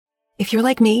If you're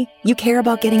like me, you care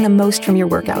about getting the most from your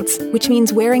workouts, which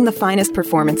means wearing the finest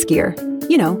performance gear.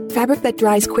 You know, fabric that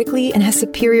dries quickly and has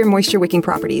superior moisture-wicking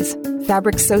properties.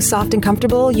 Fabric so soft and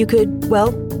comfortable you could,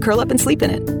 well, curl up and sleep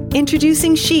in it.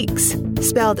 Introducing Sheex,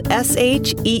 spelled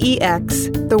S-H-E-E-X,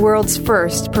 the world's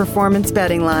first performance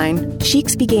bedding line.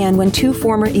 Sheex began when two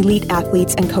former elite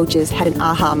athletes and coaches had an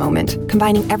aha moment,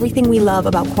 combining everything we love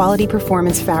about quality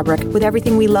performance fabric with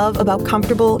everything we love about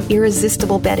comfortable,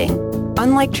 irresistible bedding.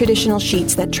 Unlike traditional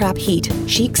sheets that trap heat,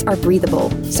 Sheex are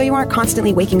breathable, so you aren't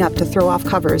constantly waking up to throw off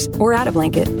covers or add a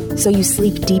blanket, so you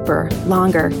sleep deeper,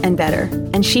 longer, and better.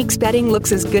 And Sheex bedding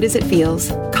looks as good as it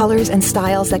feels. Colors and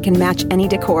styles that can match any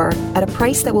decor at a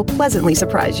price that will pleasantly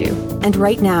surprise you. And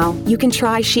right now, you can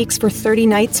try Sheex for 30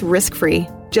 nights risk-free.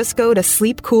 Just go to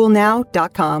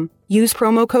sleepcoolnow.com. Use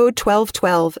promo code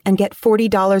 1212 and get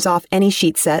 $40 off any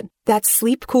sheet set. That's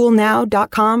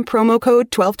sleepcoolnow.com, promo code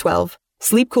 1212.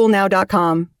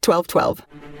 sleepcoolnow.com, 1212.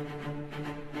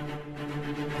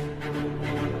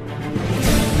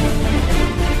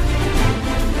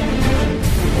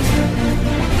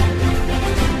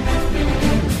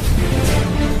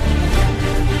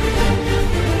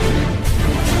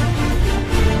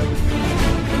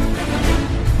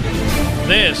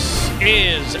 This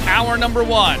is hour number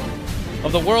one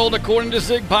of the World According to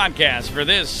Zig podcast for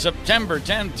this September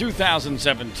 10th,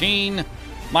 2017.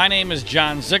 My name is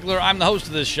John Ziegler. I'm the host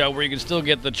of this show where you can still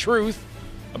get the truth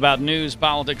about news,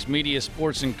 politics, media,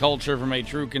 sports, and culture from a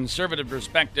true conservative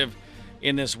perspective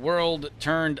in this world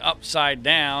turned upside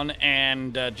down.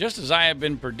 And just as I have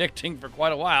been predicting for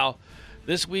quite a while,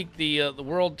 this week the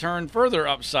world turned further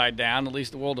upside down, at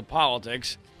least the world of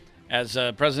politics, as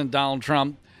President Donald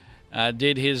Trump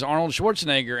did his Arnold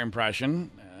Schwarzenegger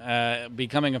impression,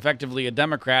 becoming effectively a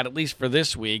Democrat, at least for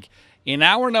this week. In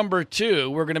hour number two,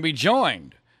 we're going to be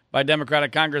joined by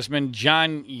Democratic Congressman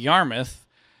John Yarmuth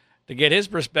to get his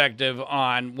perspective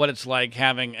on what it's like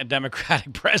having a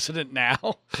Democratic president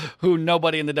now who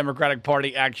nobody in the Democratic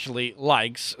Party actually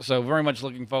likes. So very much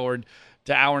looking forward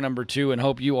to hour number two and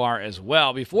hope you are as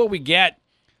well. Before we get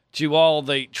to all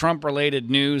the Trump-related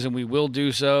news, and we will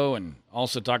do so, and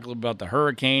also talk a little about the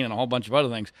hurricane and a whole bunch of other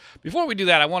things. Before we do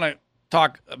that, I want to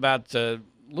talk about a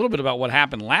little bit about what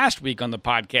happened last week on the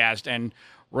podcast and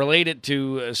relate it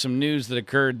to some news that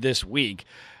occurred this week.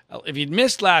 If you'd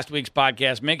missed last week's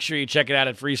podcast, make sure you check it out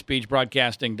at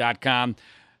freespeechbroadcasting.com.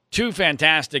 Two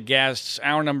fantastic guests.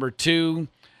 Hour number two,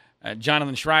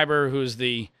 Jonathan Schreiber, who's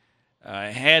the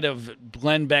head of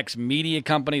Glenn Beck's media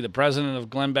company, the president of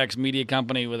Glenn Beck's media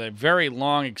company, with a very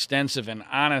long, extensive, and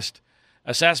honest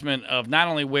assessment of not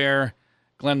only where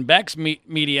Glenn Beck's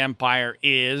media empire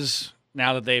is,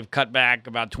 now that they've cut back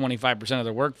about 25% of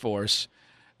their workforce,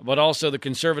 but also the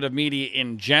conservative media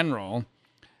in general.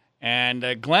 And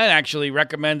Glenn actually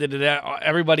recommended that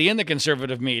everybody in the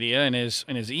conservative media in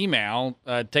his email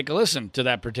take a listen to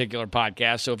that particular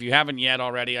podcast. So if you haven't yet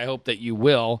already, I hope that you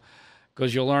will,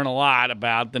 because you'll learn a lot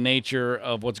about the nature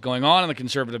of what's going on in the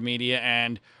conservative media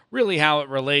and really how it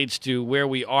relates to where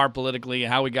we are politically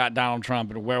and how we got Donald Trump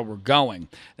and where we're going.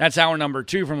 That's hour number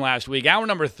two from last week. Hour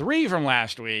number three from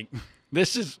last week.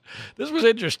 This was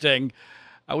interesting.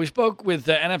 We spoke with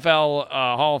the NFL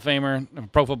Hall of Famer,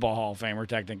 Pro Football Hall of Famer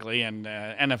technically, and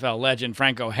NFL legend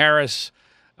Franco Harris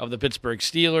of the Pittsburgh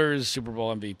Steelers, Super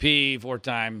Bowl MVP,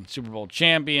 four-time Super Bowl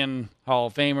champion, Hall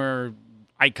of Famer,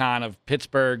 icon of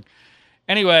Pittsburgh.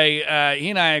 Anyway, he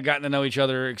and I have gotten to know each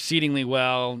other exceedingly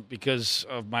well because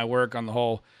of my work on the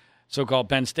whole so-called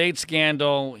Penn State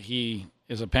scandal. He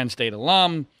is a Penn State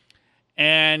alum.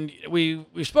 And we've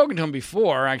spoken to him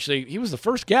before. Actually, he was the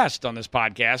first guest on this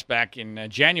podcast back in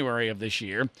January of this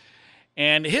year.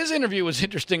 And his interview was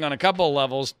interesting on a couple of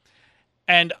levels.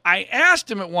 And I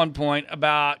asked him at one point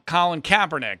about Colin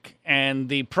Kaepernick and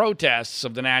the protests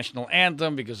of the national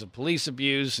anthem because of police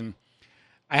abuse. And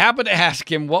I happened to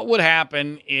ask him what would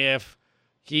happen if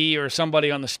he or somebody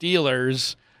on the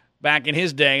Steelers back in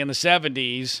his day in the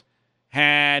 70s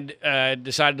had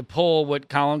decided to pull what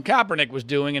Colin Kaepernick was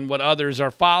doing and what others are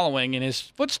following in his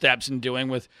footsteps and doing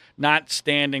with not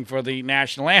standing for the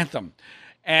national anthem.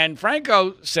 And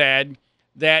Franco said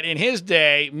that in his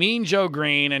day, Mean Joe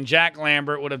Green and Jack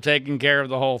Lambert would have taken care of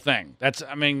the whole thing. That's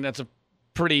a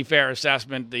pretty fair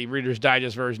assessment, the Reader's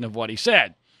Digest version of what he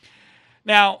said.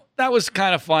 Now, that was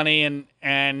kind of funny,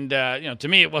 and to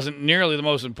me, it wasn't nearly the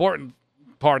most important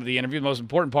part of the interview. The most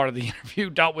important part of the interview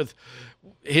dealt with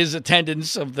his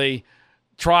attendance of the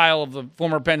trial of the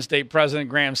former Penn State president,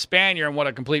 Graham Spanier, and what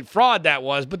a complete fraud that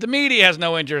was. But the media has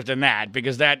no interest in that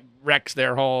because that wrecks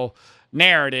their whole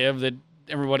narrative that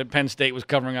everyone at Penn State was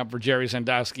covering up for Jerry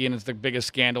Sandusky, and it's the biggest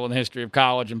scandal in the history of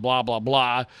college and blah, blah,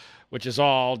 blah. which is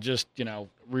all just,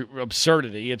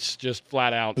 absurdity. It's just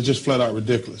flat out. It's just flat out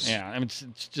ridiculous. Yeah, I mean,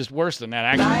 it's just worse than that,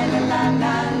 actually.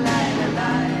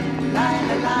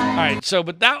 All right, so,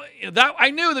 but that I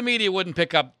knew the media wouldn't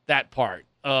pick up that part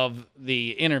of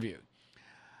the interview.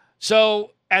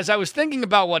 So as I was thinking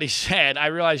about what he said, I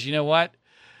realized, you know what?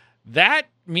 That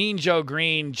Mean Joe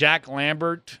Green, Jack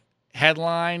Lambert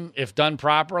headline, if done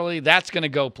properly, that's going to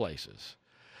go places.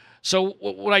 So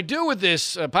what I do with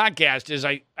this podcast is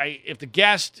I if the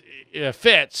guest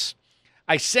fits,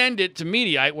 I send it to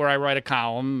Mediaite, where I write a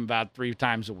column about 3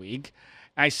 times a week.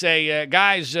 I say,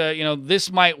 guys,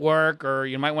 this might work, or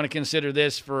you might want to consider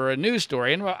this for a news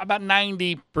story. And about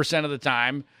 90% of the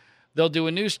time, they'll do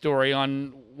a news story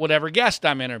on whatever guest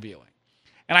I'm interviewing.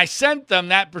 And I sent them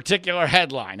that particular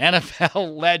headline,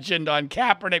 NFL legend on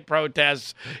Kaepernick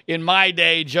protests. In my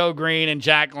day, Joe Green and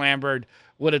Jack Lambert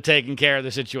would have taken care of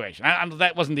the situation.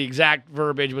 That wasn't the exact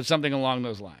verbiage, but something along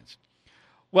those lines.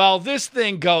 Well, this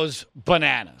thing goes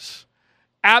bananas.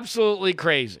 Absolutely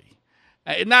crazy.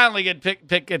 It not only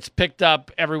gets picked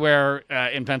up everywhere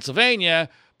in Pennsylvania,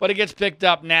 but it gets picked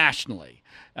up nationally.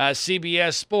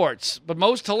 CBS Sports. But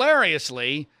most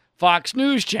hilariously, Fox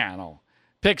News Channel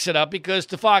picks it up, because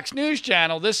to Fox News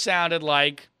Channel, this sounded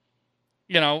like,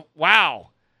 wow,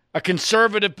 a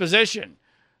conservative position.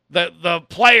 The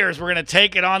players were going to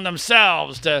take it on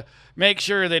themselves to make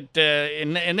sure that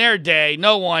in their day,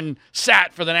 no one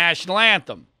sat for the national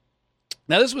anthem.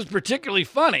 Now, this was particularly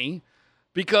funny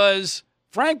because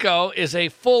Franco is a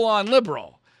full-on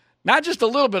liberal. Not just a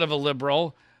little bit of a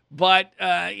liberal, but,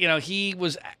 he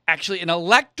was actually an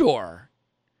elector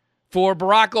for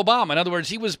Barack Obama. In other words,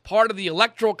 he was part of the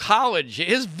Electoral College.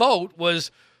 His vote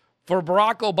was for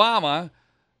Barack Obama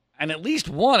and at least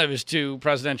one of his 2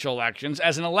 presidential elections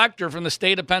as an elector from the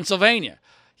state of Pennsylvania.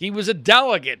 He was a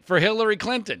delegate for Hillary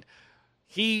Clinton.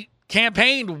 He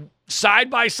campaigned side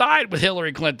by side with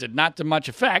Hillary Clinton, not to much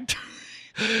effect,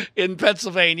 in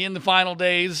Pennsylvania in the final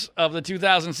days of the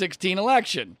 2016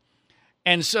 election.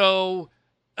 And so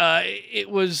it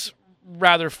was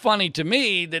rather funny to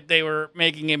me that they were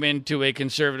making him into a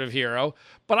conservative hero,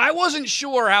 but I wasn't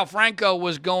sure how Franco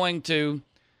was going to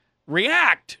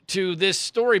react to this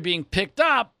story being picked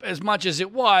up as much as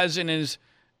it was in his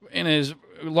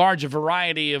large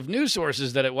variety of news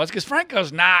sources that it was, because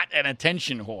Franco's not an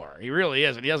attention whore. He really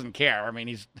isn't. He doesn't care. I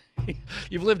mean,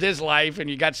 you've lived his life and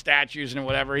you got statues and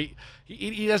whatever.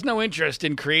 He has no interest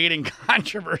in creating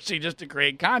controversy just to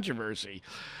create controversy.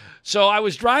 So I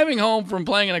was driving home from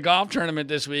playing in a golf tournament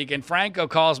this week, and Franco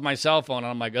calls my cell phone, and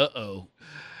I'm like, uh-oh.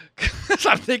 So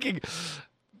I'm thinking,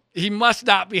 he must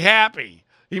not be happy.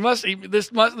 There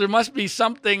must be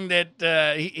something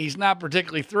that he's not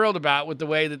particularly thrilled about with the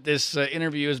way that this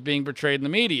interview is being portrayed in the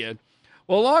media.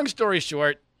 Well, long story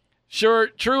short,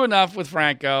 true enough with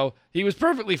Franco, he was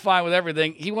perfectly fine with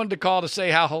everything. He wanted to call to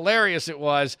say how hilarious it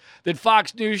was that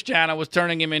Fox News Channel was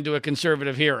turning him into a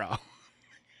conservative hero.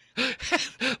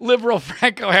 Liberal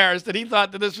Franco Harris, that he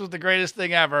thought that this was the greatest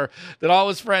thing ever, that all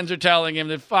his friends are telling him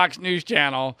that Fox News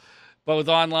Channel, both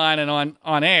online and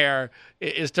on air,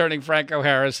 is turning Franco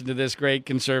Harris into this great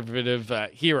conservative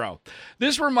hero.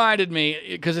 This reminded me,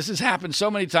 because this has happened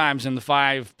so many times in the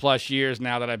 5+ years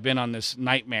now that I've been on this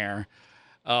nightmare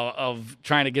of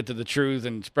trying to get to the truth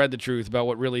and spread the truth about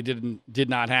what really did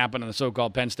not happen in the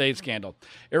so-called Penn State scandal.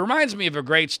 It reminds me of a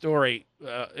great story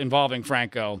involving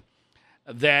Franco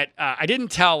that I didn't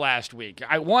tell last week.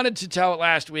 I wanted to tell it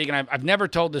last week, and I've never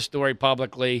told this story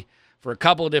publicly for a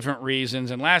couple of different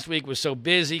reasons. And last week was so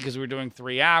busy because we were doing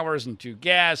 3 hours and 2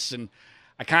 guests, and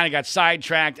I kind of got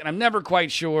sidetracked, and I'm never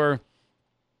quite sure,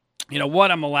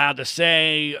 what I'm allowed to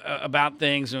say about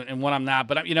things and what I'm not.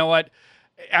 But you know what?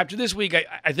 After this week,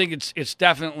 I think it's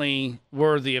definitely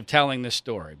worthy of telling this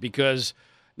story, because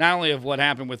not only of what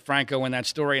happened with Franco in that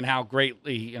story and how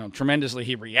greatly, tremendously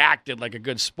he reacted like a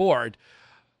good sport,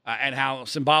 and how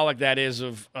symbolic that is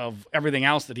of everything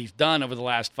else that he's done over the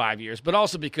last 5 years, but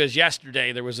also because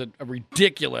yesterday there was a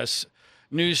ridiculous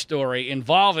news story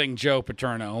involving Joe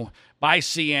Paterno by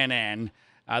CNN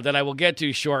that I will get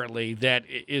to shortly that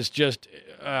is just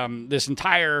this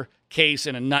entire case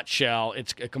in a nutshell.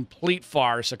 It's a complete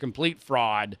farce, a complete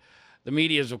fraud. The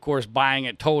media is, of course, buying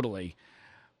it totally.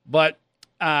 But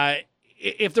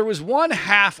if there was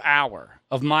 1/2 hour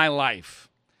of my life,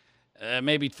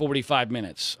 maybe 45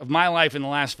 minutes of my life in the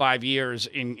last 5 years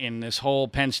in this whole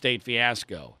Penn State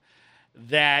fiasco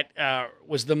that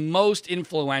was the most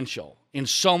influential in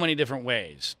so many different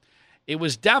ways, it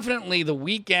was definitely the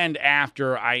weekend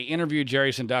after I interviewed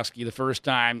Jerry Sandusky the first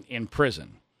time in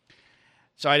prison.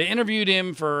 So I interviewed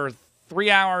him for 3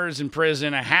 hours in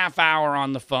prison, a half hour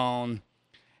on the phone,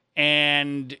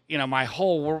 And,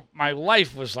 my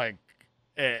life was like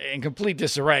in complete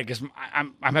disarray because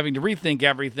I'm having to rethink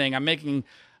everything. I'm making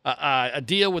a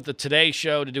deal with the Today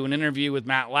Show to do an interview with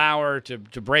Matt Lauer to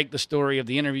break the story of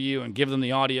the interview and give them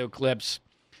the audio clips.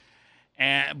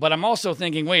 But I'm also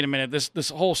thinking, wait a minute, this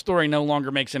whole story no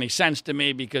longer makes any sense to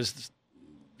me because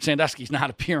Sandusky's not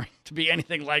appearing to be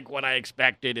anything like what I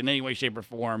expected in any way, shape, or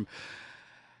form.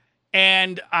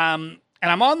 And I'm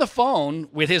on the phone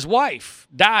with his wife,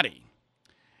 Dottie.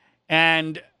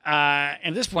 And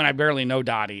at this point, I barely know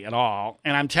Dottie at all.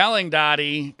 And I'm telling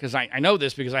Dottie, because I know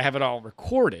this because I have it all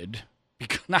recorded,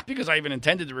 not because I even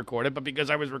intended to record it, but because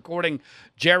I was recording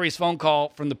Jerry's phone call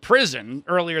from the prison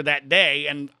earlier that day,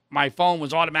 and my phone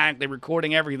was automatically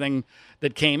recording everything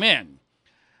that came in.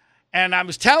 And I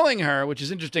was telling her, which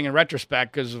is interesting in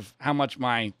retrospect because of how much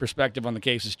my perspective on the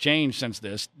case has changed since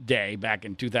this day back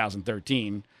in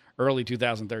 2013, early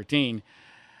 2013.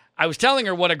 I was telling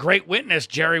her what a great witness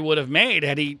Jerry would have made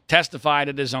had he testified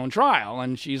at his own trial.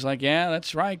 And she's like, yeah,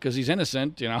 that's right, because he's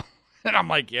innocent, And I'm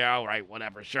like, yeah, all right,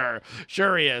 whatever, sure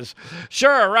he is.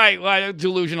 Sure, right, well,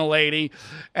 delusional lady.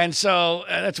 And so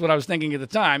that's what I was thinking at the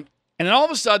time. And then all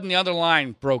of a sudden, the other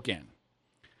line broke in.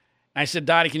 I said,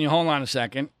 Dottie, can you hold on a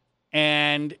second?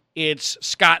 And it's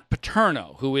Scott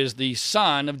Paterno, who is the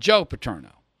son of Joe Paterno.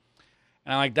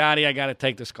 And I'm like, Dottie, I got to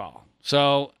take this call.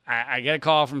 So I get a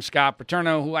call from Scott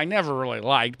Paterno, who I never really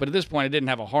liked, but at this point I didn't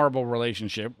have a horrible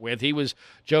relationship with. He was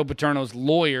Joe Paterno's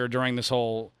lawyer during this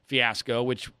whole fiasco,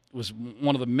 which was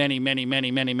one of the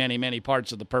many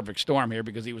parts of the perfect storm here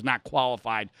because he was not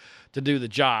qualified to do the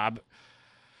job.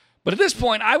 But at this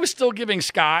point, I was still giving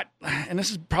Scott, and this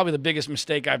is probably the biggest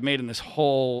mistake I've made in this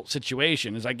whole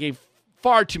situation, is I gave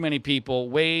far too many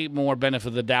people way more benefit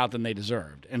of the doubt than they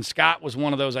deserved. And Scott was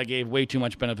one of those I gave way too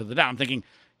much benefit of the doubt. I'm thinking,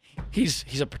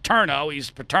 he's a Paterno, he's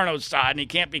Paterno's son, and he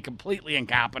can't be completely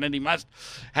incompetent. He must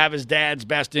have his dad's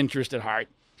best interest at heart.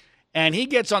 And he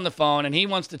gets on the phone, and he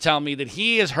wants to tell me that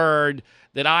he has heard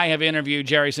that I have interviewed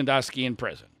Jerry Sandusky in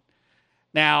prison.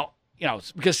 Now,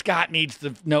 because Scott needs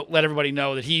to let everybody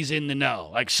know that he's in the know.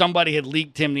 Like somebody had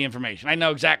leaked him the information. I know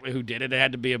exactly who did it. It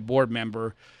had to be a board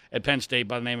member at Penn State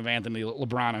by the name of Anthony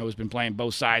Lebrano, who's been playing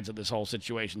both sides of this whole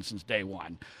situation since day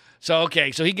one. So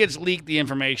he gets leaked the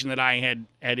information that I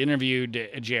had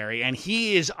interviewed Jerry, and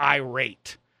he is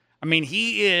irate. I mean,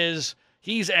 he's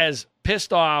as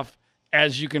pissed off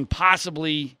as you can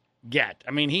possibly get.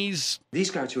 I mean, These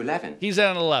go to 11. He's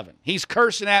at an 11. He's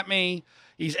cursing at me.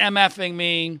 He's MFing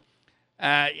me.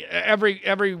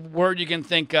 Every word you can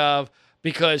think of,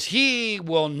 because he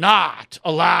will not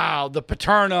allow the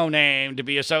Paterno name to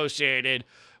be associated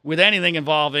with anything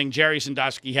involving Jerry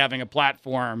Sandusky having a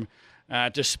platform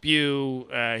to spew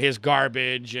his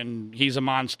garbage, and he's a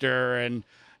monster, and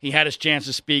he had his chance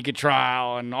to speak at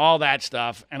trial, and all that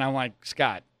stuff. And I'm like,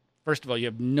 Scott, first of all, you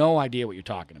have no idea what you're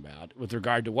talking about with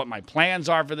regard to what my plans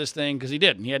are for this thing, because he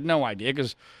didn't. He had no idea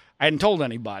because I hadn't told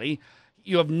anybody.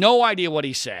 You have no idea what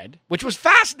he said, which was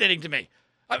fascinating to me.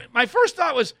 I mean, my first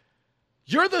thought was,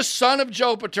 you're the son of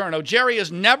Joe Paterno. Jerry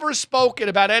has never spoken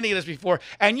about any of this before,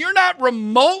 and you're not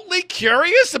remotely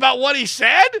curious about what he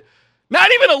said?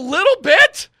 Not even a little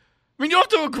bit? I mean, you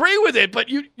don't have to agree with it, but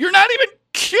you're not even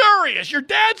curious. Your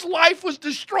dad's life was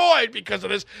destroyed because of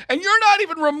this, and you're not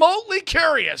even remotely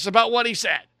curious about what he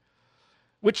said,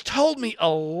 which told me a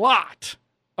lot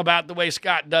about the way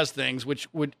Scott does things, which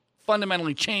would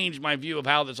fundamentally changed my view of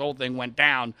how this whole thing went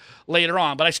down later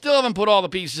on. But I still haven't put all the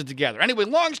pieces together. Anyway,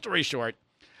 long story short,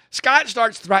 Scott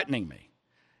starts threatening me.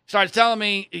 Starts telling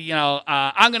me,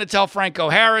 I'm going to tell Franco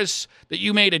Harris that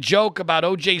you made a joke about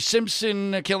O.J.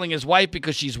 Simpson killing his wife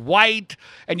because she's white.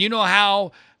 And you know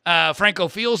how Franco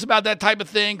feels about that type of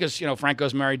thing because,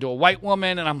 Franco's married to a white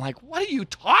woman. And I'm like, what are you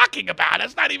talking about?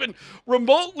 That's not even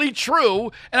remotely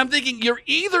true. And I'm thinking, you're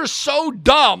either so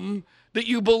dumb that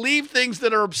you believe things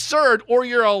that are absurd, or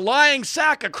you're a lying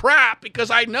sack of crap, because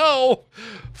I know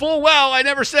full well I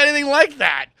never said anything like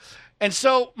that. And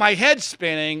so my head's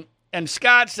spinning, and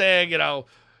Scott saying,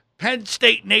 Penn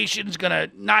State Nation's going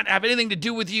to not have anything to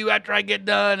do with you after I get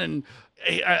done, and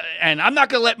I'm not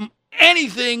going to let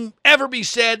anything ever be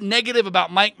said negative about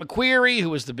Mike McQueary, who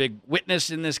was the big witness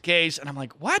in this case. And I'm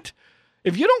like, what?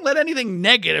 If you don't let anything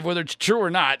negative, whether it's true or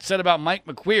not, said about Mike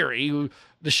McQueary, who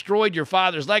destroyed your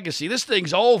father's legacy, this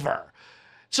thing's over.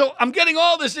 So I'm getting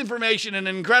all this information in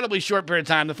an incredibly short period of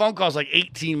time. The phone call's like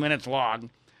 18 minutes long.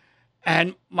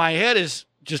 And my head is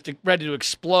just ready to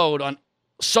explode on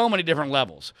so many different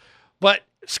levels. But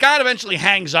Scott eventually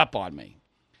hangs up on me.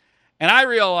 And I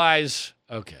realize,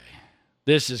 okay,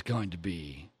 this is going to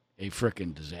be a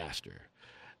frickin' disaster.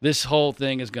 This whole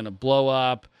thing is going to blow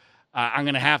up. I'm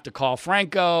going to have to call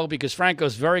Franco because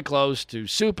Franco's very close to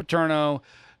Sue Paterno,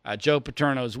 Joe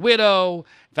Paterno's widow.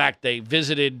 In fact, they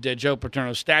visited Joe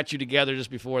Paterno's statue together just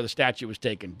before the statue was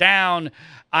taken down.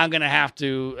 I'm going to have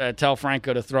to tell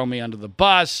Franco to throw me under the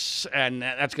bus, and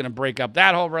that's going to break up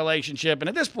that whole relationship. And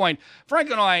at this point,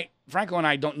 Franco and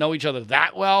I don't know each other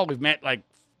that well. We've met like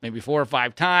maybe 4 or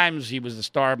 5 times. He was the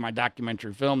star of my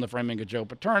documentary film, The Framing of Joe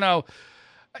Paterno.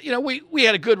 You know, we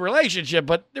had a good relationship,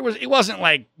 but it wasn't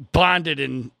like bonded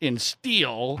in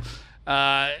steel.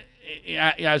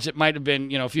 As it might have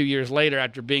been, a few years later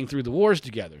after being through the wars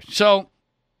together. So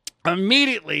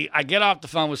immediately I get off the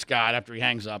phone with Scott after he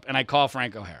hangs up, and I call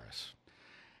Franco Harris.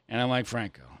 And I'm like,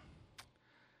 Franco,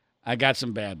 I got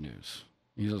some bad news.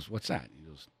 He goes, what's that? He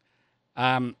goes,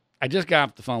 I just got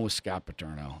off the phone with Scott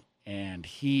Paterno, and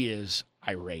he is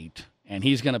irate, and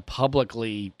he's going to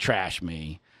publicly trash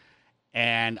me.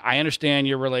 And I understand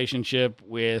your relationship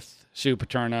with Sue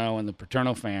Paterno and the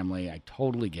Paterno family. I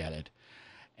totally get it.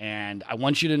 And I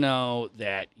want you to know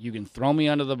that you can throw me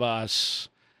under the bus,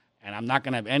 and I'm not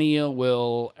going to have any ill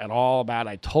will at all about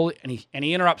it. And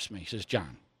he interrupts me. He says,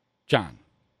 John,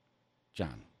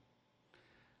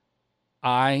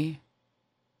 I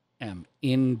am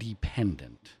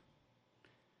independent.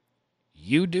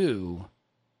 You do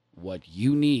what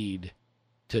you need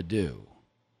to do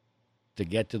to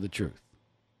get to the truth.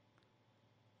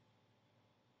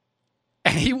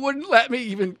 And he wouldn't let me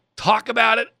even talk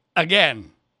about it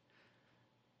again.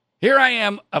 Here I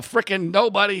am, a frickin'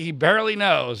 nobody he barely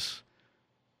knows.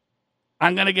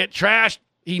 I'm going to get trashed,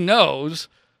 he knows,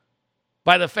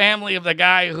 by the family of the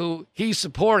guy who he's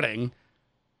supporting.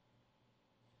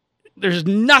 There's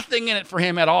nothing in it for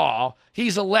him at all.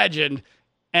 He's a legend,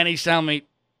 and he's telling me,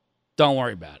 don't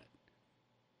worry about it.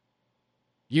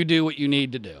 You do what you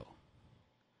need to do.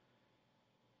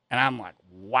 And I'm like,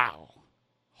 wow.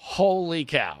 Holy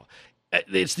cow.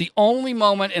 It's the only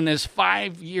moment in this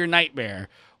 5-year nightmare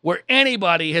where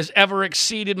anybody has ever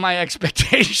exceeded my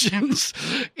expectations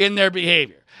in their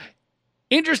behavior.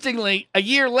 Interestingly, a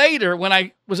year later, when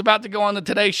I was about to go on the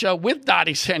Today Show with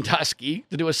Dottie Sandusky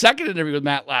to do a second interview with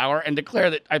Matt Lauer and declare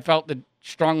that I felt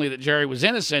strongly that Jerry was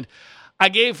innocent, I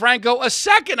gave Franco a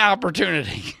second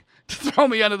opportunity to throw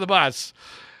me under the bus.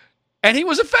 And he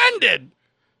was offended.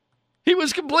 He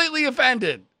was completely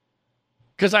offended.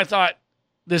 Because I thought,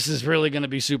 this is really going to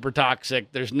be super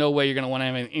toxic. There's no way you're going to want to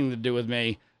have anything to do with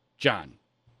me. John,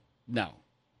 no.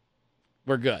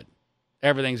 We're good.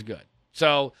 Everything's good.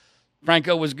 So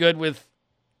Franco was good with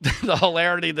the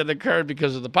hilarity that occurred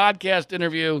because of the podcast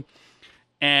interview.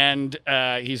 And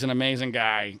he's an amazing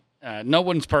guy. No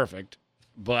one's perfect.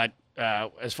 But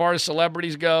as far as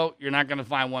celebrities go, you're not going to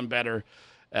find one better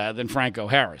than Franco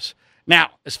Harris.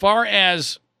 Now, as far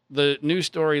as the news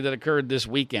story that occurred this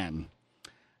weekend,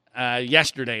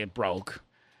 yesterday it broke.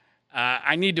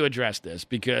 I need to address this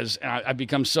because I've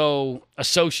become so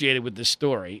associated with this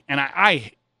story, and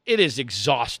it is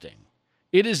exhausting.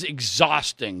 It is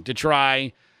exhausting to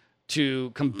try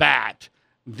to combat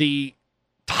the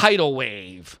tidal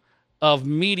wave of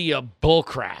media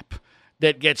bullcrap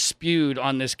that gets spewed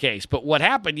on this case. But what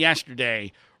happened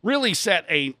yesterday really set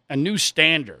a new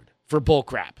standard for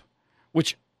bullcrap,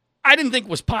 which I didn't think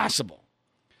was possible.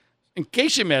 In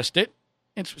case you missed it,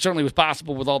 it certainly was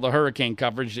possible with all the hurricane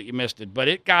coverage that you missed it, but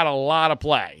it got a lot of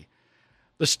play.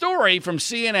 The story from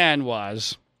CNN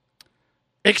was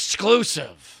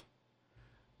exclusive.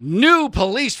 New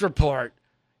police report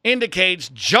indicates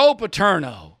Joe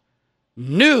Paterno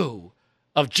knew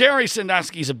of Jerry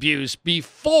Sandusky's abuse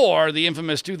before the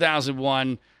infamous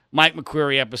 2001 Mike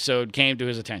McQueary episode came to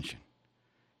his attention.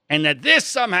 And that this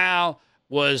somehow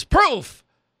was proof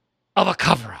of a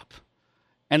cover-up.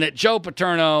 And that Joe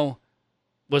Paterno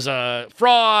was a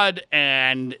fraud,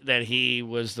 and that he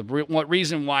was the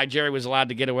reason why Jerry was allowed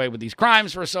to get away with these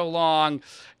crimes for so long,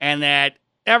 and that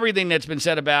everything that's been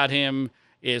said about him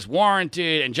is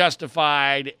warranted and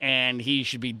justified, and he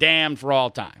should be damned for all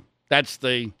time. That's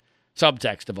the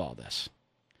subtext of all this.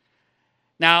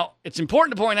 Now, it's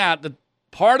important to point out that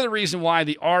part of the reason why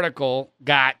the article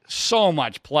got so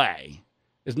much play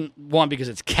is, one, because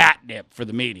it's catnip for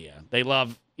the media. They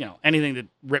love, anything that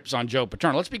rips on Joe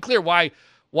Paterno. Let's be clear why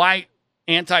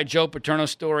anti-Joe Paterno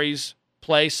stories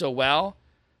play so well.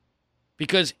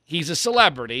 Because he's a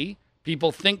celebrity.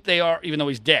 People think they are, even though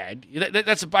he's dead.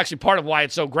 That's actually part of why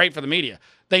it's so great for the media.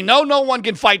 They know no one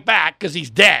can fight back because he's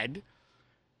dead.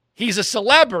 He's a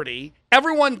celebrity.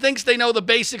 Everyone thinks they know the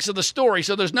basics of the story,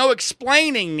 so there's no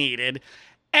explaining needed.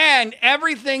 And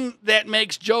everything that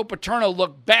makes Joe Paterno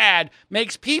look bad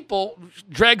makes people,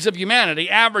 dregs of humanity,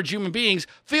 average human beings,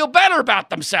 feel better about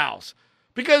themselves.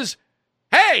 Because,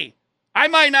 hey, I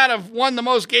might not have won the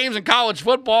most games in college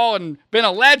football and been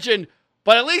a legend,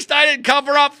 but at least I didn't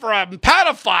cover up for a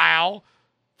pedophile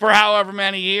for however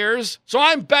many years. So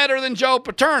I'm better than Joe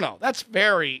Paterno. That's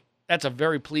a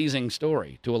very pleasing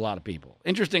story to a lot of people.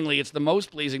 Interestingly, it's the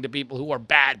most pleasing to people who are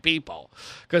bad people,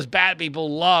 because bad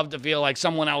people love to feel like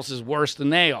someone else is worse than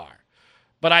they are.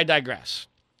 But I digress.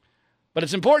 But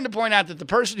it's important to point out that the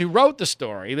person who wrote the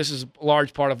story, this is a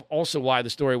large part of also why the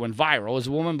story went viral, is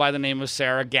a woman by the name of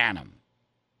Sarah Ganim.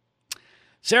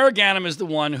 Sarah Ganim is the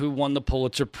one who won the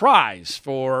Pulitzer Prize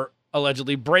for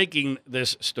allegedly breaking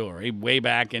this story way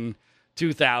back in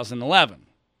 2011.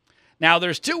 Now,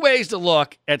 there's two ways to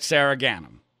look at Sarah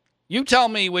Ganim. You tell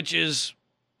me which is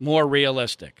more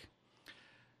realistic.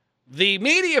 The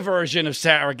media version of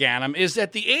Sarah Ganim is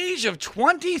at the age of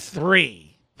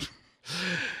 23,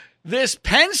 this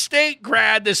Penn State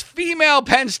grad, this female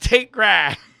Penn State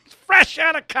grad, fresh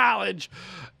out of college,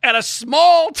 at a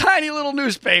small, tiny little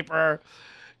newspaper,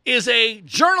 is a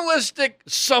journalistic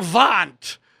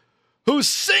savant who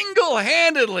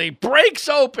single-handedly breaks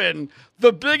open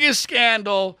the biggest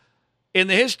scandal in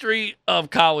the history of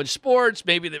college sports,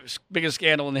 maybe the biggest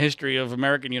scandal in the history of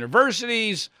American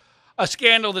universities, a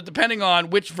scandal that, depending on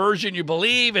which version you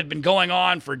believe, had been going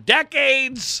on for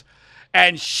decades,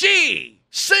 and she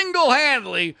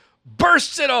single-handedly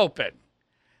bursts it open.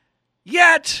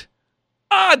 Yet,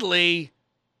 oddly,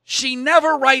 she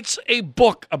never writes a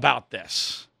book about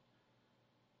this.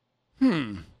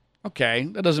 Okay,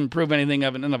 that doesn't prove anything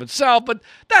of it in and of itself, but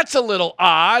that's a little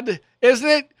odd, isn't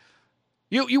it?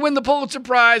 You win the Pulitzer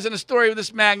Prize in a story of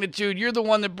this magnitude. You're the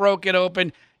one that broke it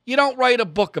open. You don't write a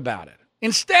book about it.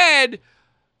 Instead,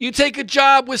 you take a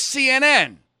job with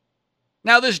CNN.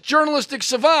 Now, this journalistic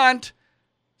savant,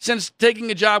 since taking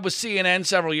a job with CNN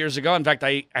several years ago, in fact,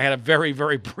 I had a very,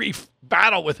 very brief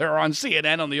battle with her on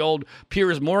CNN on the old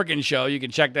Piers Morgan show. You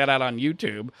can check that out on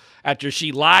YouTube, after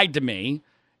she lied to me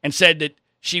and said that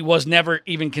she was never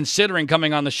even considering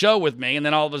coming on the show with me. And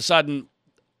then all of a sudden,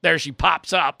 there she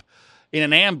pops up in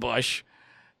an ambush,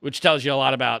 which tells you a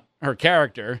lot about her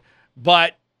character.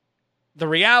 But the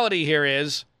reality here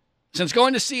is, since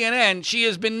going to CNN, she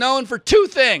has been known for two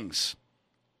things.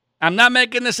 I'm not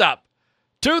making this up.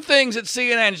 Two things at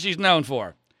CNN she's known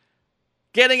for: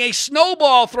 getting a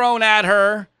snowball thrown at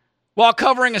her while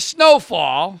covering a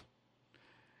snowfall,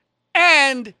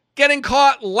 and getting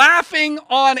caught laughing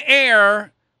on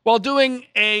air while doing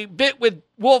a bit with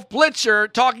Wolf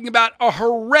Blitzer talking about a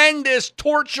horrendous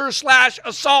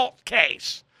torture/assault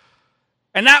case.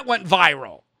 And that went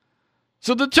viral.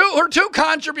 So her two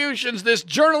contributions, this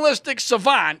journalistic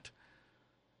savant,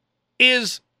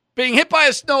 is being hit by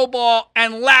a snowball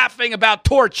and laughing about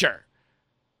torture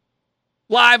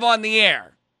live on the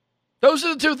air. Those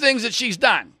are the two things that she's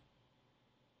done.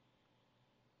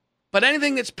 But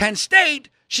anything that's Penn State,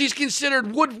 she's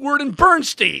considered Woodward and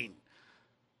Bernstein,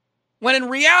 when in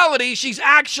reality, she's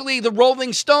actually the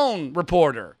Rolling Stone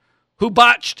reporter who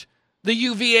botched the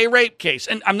UVA rape case.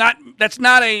 And that's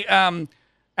not a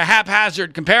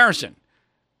haphazard comparison.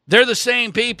 They're the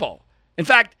same people. In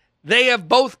fact, they have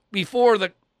both, before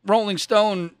the Rolling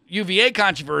Stone UVA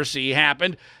controversy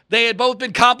happened, they had both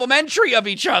been complimentary of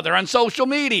each other on social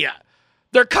media.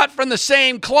 They're cut from the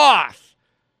same cloth.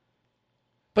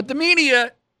 But the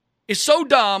media is so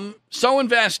dumb, so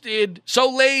invested, so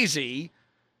lazy,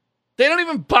 they don't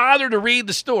even bother to read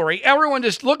the story. Everyone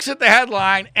just looks at the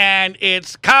headline and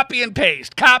it's copy and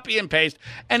paste, copy and paste.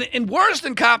 And worse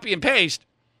than copy and paste,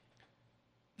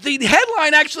 the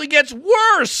headline actually gets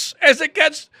worse as it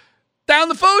gets down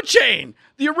the food chain.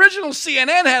 The original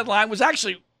CNN headline was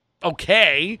actually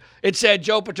okay. It said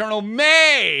Joe Paterno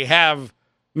may have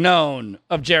known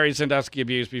of Jerry Sandusky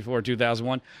abuse before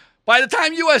 2001. By the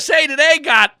time USA Today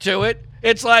got to it,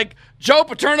 it's like, Joe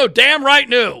Paterno damn right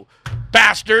knew,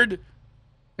 bastard.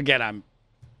 Again, I'm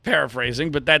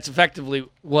paraphrasing, but that's effectively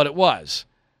what it was.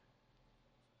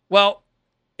 Well,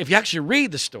 if you actually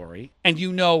read the story and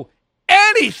you know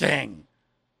anything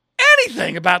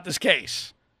about this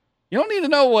case, you don't need to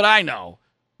know what I know,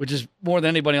 which is more than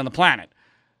anybody on the planet.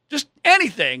 Just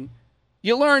anything,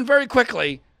 you learn very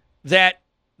quickly that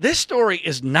this story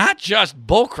is not just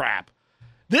bullcrap.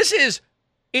 This is,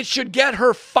 it should get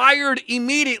her fired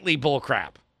immediately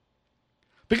bullcrap.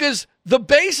 Because the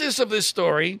basis of this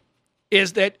story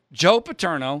is that Joe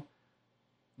Paterno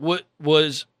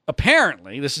was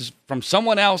apparently, this is from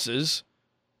someone else's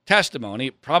testimony,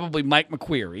 probably Mike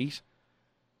McQueary's,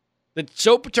 that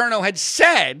Joe Paterno had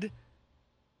said,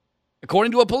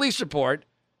 according to a police report,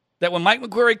 that when Mike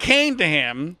McQueary came to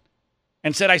him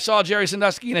and said, I saw Jerry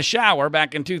Sandusky in a shower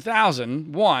back in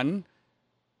 2001,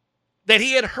 that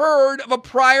he had heard of a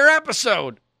prior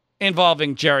episode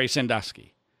involving Jerry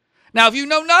Sandusky. Now, if you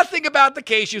know nothing about the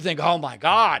case, you think, oh my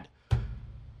God,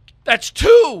 that's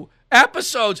 2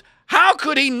 episodes. How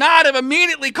could he not have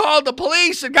immediately called the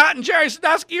police and gotten Jerry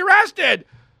Sandusky arrested?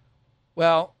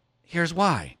 Well, here's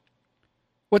why.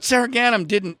 What Sarah Ganim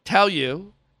didn't tell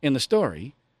you in the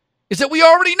story is that we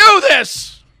already knew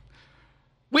this.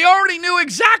 We already knew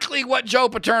exactly what Joe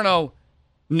Paterno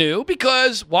knew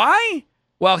because why?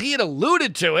 Well, he had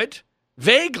alluded to it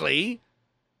vaguely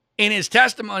in his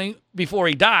testimony before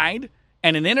he died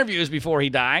and in interviews before he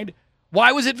died.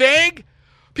 Why was it vague?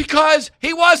 Because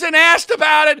he wasn't asked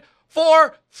about it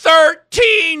for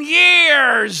 13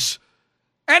 years.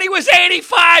 And he was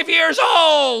 85 years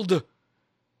old.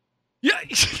 Yeah.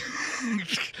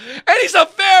 And he's a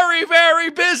very, very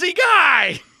busy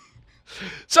guy.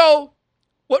 So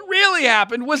what really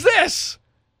happened was this.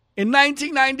 In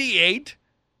 1998,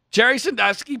 Jerry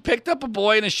Sandusky picked up a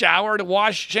boy in a shower to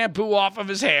wash shampoo off of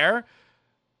his hair.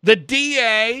 The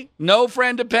DA, no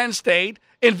friend of Penn State,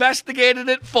 investigated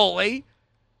it fully,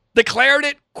 declared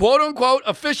it, quote unquote,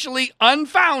 officially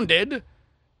unfounded,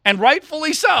 and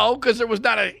rightfully so, because there was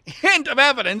not a hint of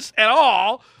evidence at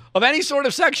all of any sort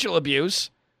of sexual abuse,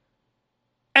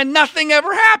 and nothing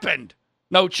ever happened.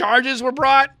 No charges were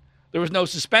brought. There was no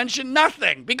suspension,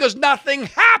 nothing, because nothing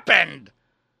happened.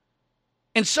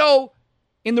 And so,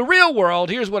 in the real world,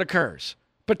 here's what occurs.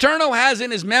 Paterno has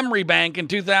in his memory bank in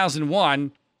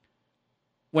 2001,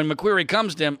 when McQueary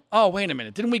comes to him, oh, wait a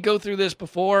minute, didn't we go through this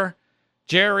before?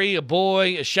 Jerry, a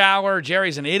boy, a shower.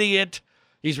 Jerry's an idiot.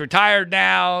 He's retired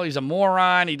now. He's a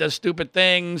moron. He does stupid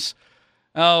things.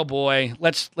 Oh, boy,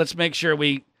 let's make sure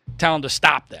we tell him to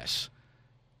stop this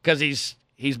because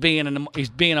he's being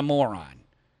a moron.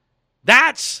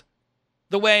 That's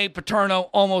the way Paterno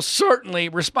almost certainly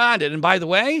responded. And by the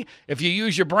way, if you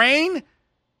use your brain,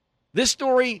 this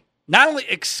story not only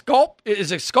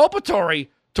is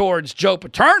exculpatory towards Joe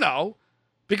Paterno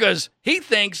because he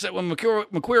thinks that when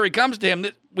McQueary comes to him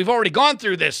that we've already gone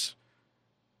through this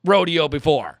rodeo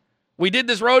before. We did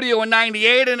this rodeo in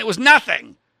 98 and it was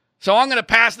nothing. So I'm going to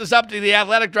pass this up to the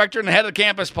athletic director and the head of the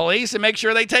campus police and make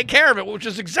sure they take care of it, which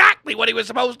is exactly what he was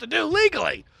supposed to do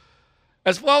legally,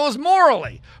 as well as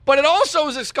morally. But it also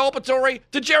is exculpatory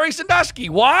to Jerry Sandusky.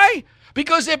 Why?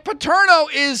 Because if Paterno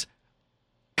is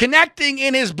connecting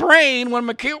in his brain when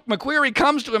McQueary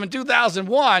comes to him in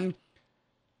 2001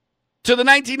 to the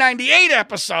 1998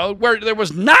 episode where there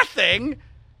was nothing,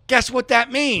 guess what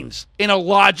that means in a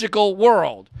logical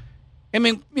world? I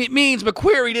mean, it means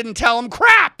McQueary didn't tell him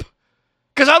crap.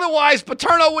 Because otherwise,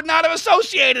 Paterno would not have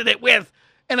associated it with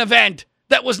an event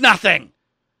that was nothing.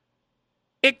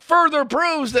 It further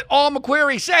proves that all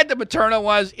McQueary said to Paterno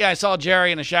was, yeah, I saw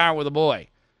Jerry in a shower with a boy.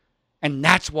 And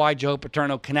that's why Joe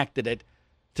Paterno connected it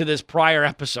to this prior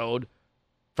episode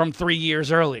from 3 years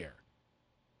earlier.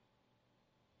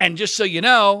 And just so you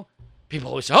know, people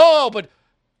always say, oh, but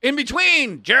in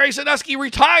between, Jerry Sandusky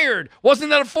retired. Wasn't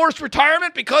that a forced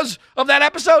retirement because of that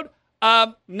episode?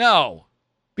 No.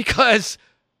 Because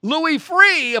Louis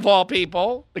Freeh, of all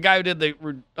people, the guy who did the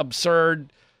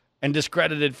absurd and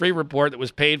discredited Freeh report that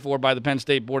was paid for by the Penn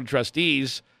State Board of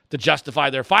Trustees to justify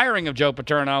their firing of Joe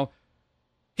Paterno,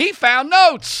 he found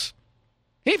notes.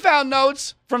 He found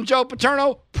notes from Joe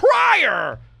Paterno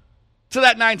prior to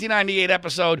that 1998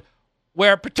 episode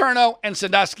where Paterno and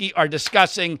Sandusky are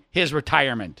discussing his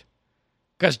retirement.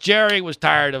 Because Jerry was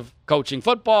tired of coaching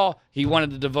football. He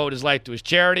wanted to devote his life to his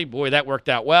charity. Boy, that worked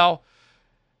out well.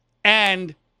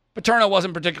 And Paterno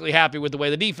wasn't particularly happy with the way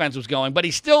the defense was going, but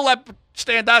he still let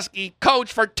Sandusky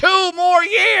coach for 2 more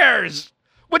years,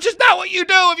 which is not what you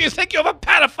do if you think you have a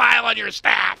pedophile on your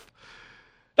staff.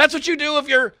 That's what you do if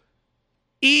you're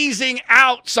easing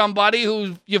out somebody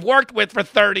who you've worked with for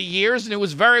 30 years and who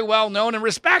was very well known and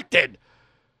respected.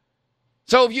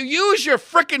 So if you use your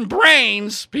frickin'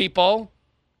 brains, people,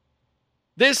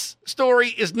 this story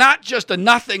is not just a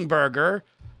nothing burger.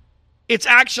 It's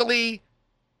actually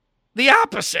the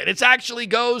opposite. It actually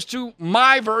goes to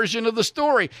my version of the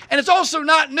story. And it's also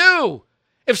not new.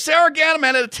 If Sarah Ganim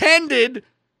had attended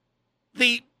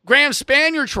the Graham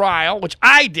Spanier trial, which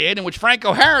I did and which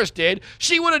Franco Harris did,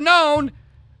 she would have known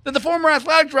that the former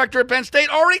athletic director at Penn State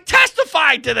already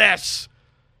testified to this.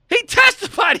 He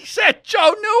testified. He said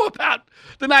Joe knew about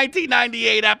the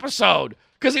 1998 episode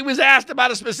because he was asked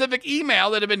about a specific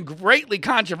email that had been greatly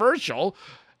controversial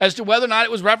as to whether or not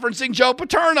it was referencing Joe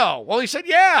Paterno. Well, he said,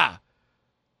 yeah.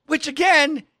 Which,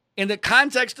 again, in the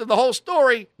context of the whole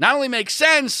story, not only makes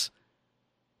sense,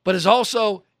 but is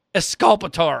also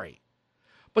exculpatory.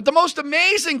 But the most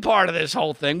amazing part of this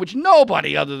whole thing, which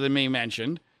nobody other than me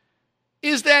mentioned,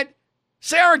 is that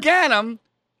Sarah Ganim,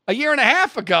 a year and a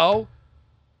half ago,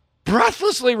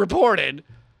 breathlessly reported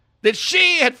that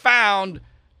she had found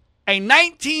a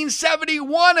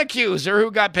 1971 accuser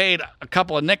who got paid a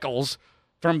couple of nickels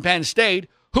from Penn State,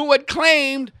 who had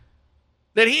claimed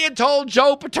that he had told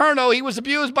Joe Paterno he was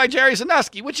abused by Jerry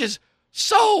Sandusky, which is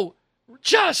so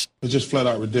it's just flat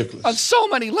out ridiculous. On so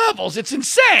many levels. It's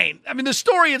insane. I mean, the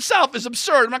story itself is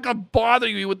absurd. I'm not going to bother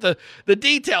you with the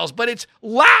details, but it's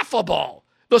laughable.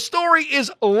 The story is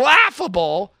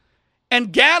laughable.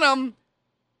 And Ganim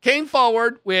came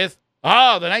forward with, the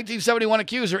 1971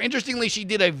 accuser. Interestingly, she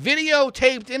did a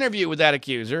videotaped interview with that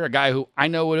accuser, a guy who I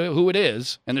know who it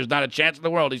is, and there's not a chance in the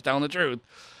world he's telling the truth.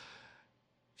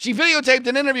 She videotaped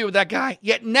an interview with that guy,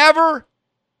 yet never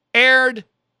aired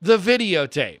the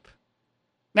videotape.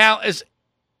 Now, as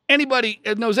anybody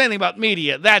knows anything about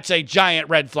media, that's a giant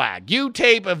red flag. You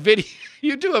tape a video,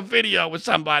 you do a video with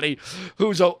somebody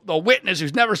who's a witness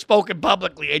who's never spoken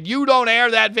publicly, and you don't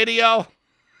air that video.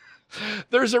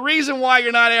 There's a reason why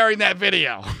you're not airing that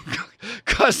video,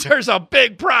 because there's a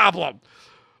big problem.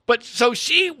 But so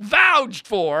she vouched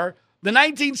for the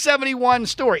 1971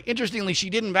 story. Interestingly, she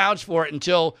didn't vouch for it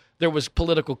until there was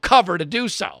political cover to do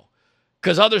so,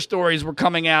 because other stories were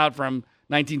coming out from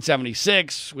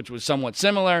 1976, which was somewhat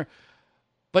similar.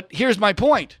 But here's my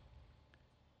point.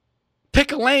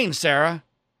 Pick a lane, Sarah.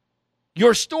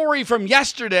 Your story from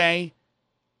yesterday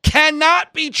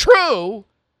cannot be true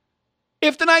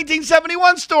if the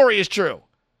 1971 story is true.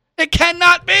 It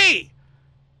cannot be.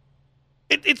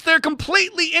 They're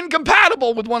completely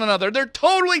incompatible with one another. They're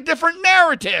totally different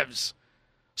narratives.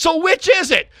 So which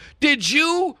is it? Did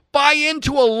you buy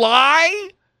into a lie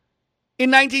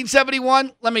in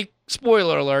 1971? Let me,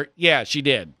 spoiler alert, yeah, she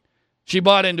did. She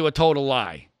bought into a total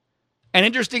lie. And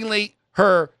interestingly,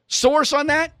 her source on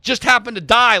that just happened to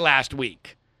die last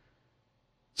week.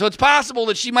 So it's possible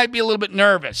that she might be a little bit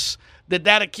nervous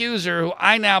that accuser, who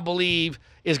I now believe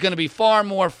is going to be far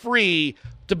more free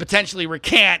to potentially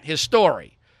recant his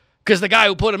story, because the guy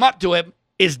who put him up to it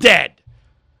is dead.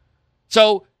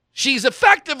 So she's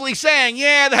effectively saying,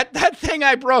 yeah, that thing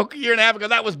I broke a year and a half ago,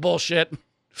 that was bullshit.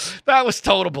 That was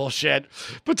total bullshit.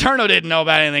 Paterno didn't know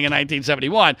about anything in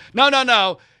 1971.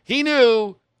 No. He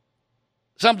knew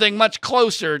something much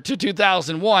closer to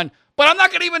 2001, but I'm not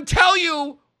going to even tell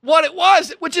you what it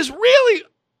was, which is really,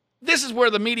 this is where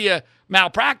the media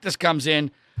malpractice comes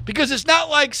in, because it's not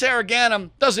like Sarah Ganim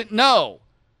doesn't know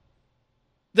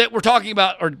that we're talking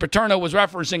about, or Paterno was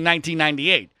referencing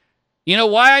 1998. You know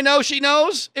why I know she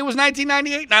knows it was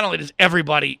 1998? Not only does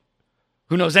everybody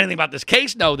who knows anything about this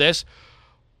case know this,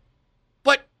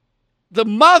 but the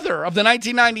mother of the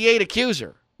 1998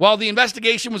 accuser, while the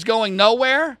investigation was going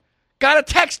nowhere, got a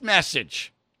text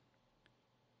message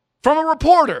from a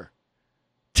reporter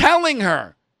telling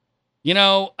her,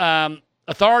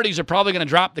 authorities are probably going to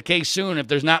drop the case soon if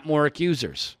there's not more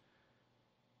accusers.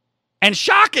 And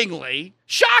shockingly,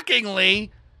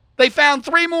 they found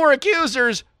 3 more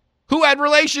accusers who had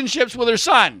relationships with her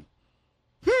son.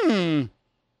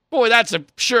 Boy, that's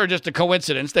sure just a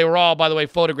coincidence. They were all, by the way,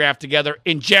 photographed together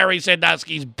in Jerry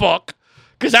Sandusky's book,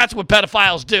 because that's what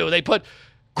pedophiles do. They put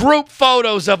group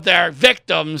photos of their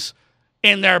victims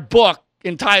in their book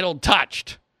entitled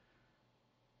Touched.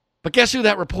 But guess who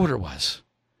that reporter was?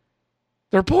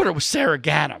 The reporter was Sarah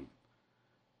Ganim.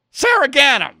 Sarah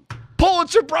Ganim,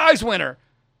 Pulitzer Prize winner,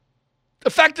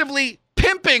 effectively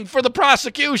pimping for the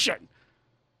prosecution,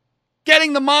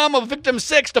 getting the mom of victim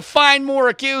 6 to find more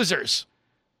accusers.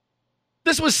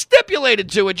 This was stipulated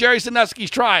to at Jerry Sandusky's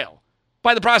trial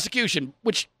by the prosecution,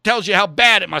 which tells you how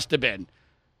bad it must have been,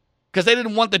 because they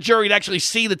didn't want the jury to actually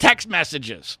see the text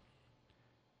messages.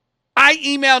 I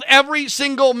emailed every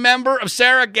single member of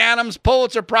Sarah Ganim's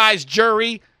Pulitzer Prize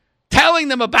jury telling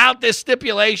them about this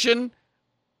stipulation.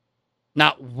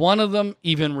 Not one of them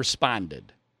even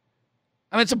responded.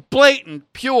 I mean, it's a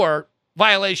blatant, pure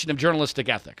violation of journalistic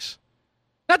ethics.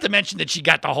 Not to mention that she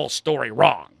got the whole story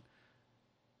wrong.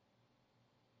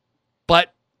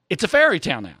 But it's a fairy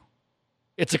tale now.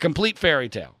 It's a complete fairy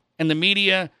tale. And the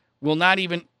media will not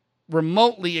even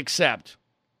remotely accept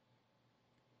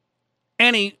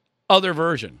any other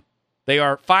version. They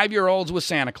are 5-year-olds with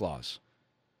Santa Claus.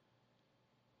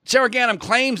 Sarah Ganim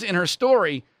claims in her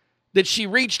story that she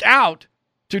reached out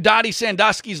to Dottie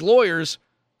Sandusky's lawyers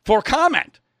for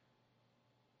comment.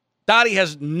 Dottie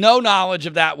has no knowledge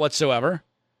of that whatsoever.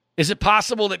 Is it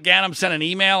possible that Ganim sent an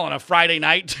email on a Friday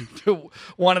night to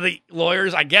one of the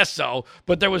lawyers? I guess so.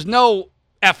 But there was no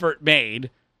effort made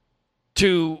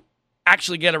to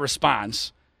actually get a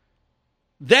response.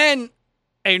 Then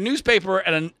a newspaper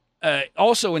at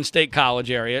also in State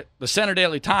College area, the Center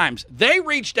Daily Times, they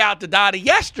reached out to Dottie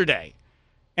yesterday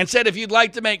and said, if you'd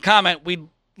like to make comment, we'd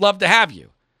love to have you.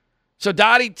 So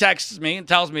Dottie texts me and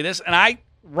tells me this, and I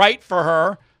write for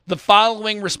her the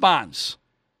following response,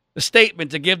 the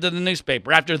statement to give to the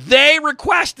newspaper after they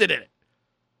requested it.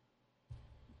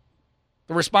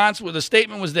 The response with the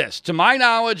statement was this: to my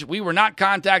knowledge, we were not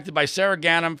contacted by Sarah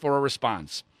Ganim for a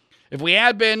response. If we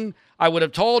had been, I would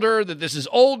have told her that this is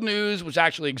old news, which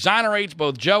actually exonerates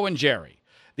both Joe and Jerry.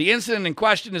 The incident in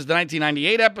question is the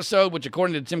 1998 episode, which,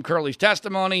 according to Tim Curley's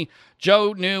testimony,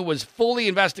 Joe knew was fully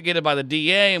investigated by the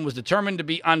DA and was determined to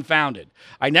be unfounded.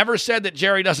 I never said that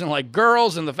Jerry doesn't like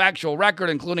girls, and the factual record,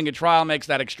 including a trial, makes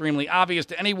that extremely obvious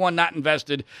to anyone not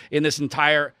invested in this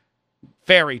entire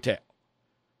fairy tale.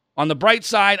 On the bright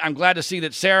side, I'm glad to see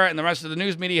that Sarah and the rest of the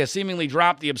news media has seemingly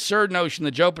dropped the absurd notion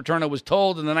that Joe Paterno was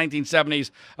told in the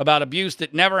 1970s about abuse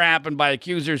that never happened by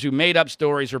accusers who made up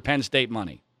stories for Penn State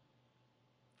money.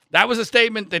 That was a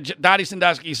statement that Dottie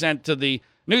Sandusky sent to the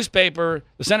newspaper,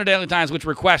 the Center Daily Times, which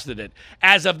requested it.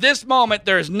 As of this moment,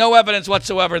 there is no evidence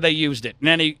whatsoever they used it in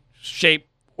any shape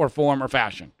or form or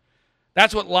fashion.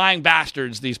 That's what lying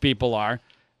bastards these people are.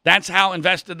 That's how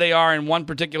invested they are in one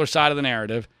particular side of the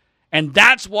narrative. And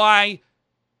that's why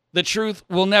the truth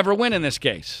will never win in this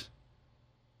case.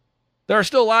 There are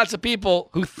still lots of people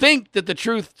who think that the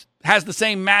truth has the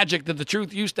same magic that the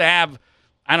truth used to have,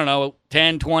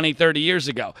 10, 20, 30 years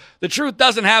ago. The truth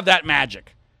doesn't have that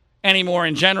magic anymore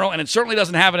in general, and it certainly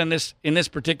doesn't have it in this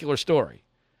particular story.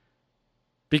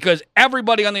 Because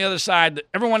everybody on the other side,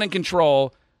 everyone in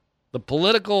control, the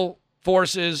political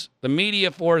forces, the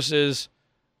media forces,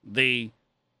 the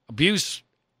abuse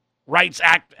rights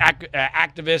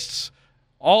activists,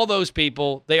 all those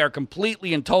people, they are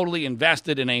completely and totally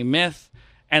invested in a myth,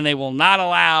 and they will not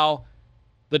allow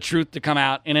the truth to come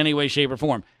out in any way, shape, or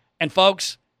form. And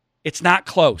folks, it's not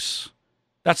close.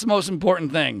 That's the most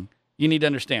important thing you need to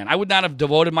understand. I would not have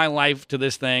devoted my life to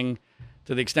this thing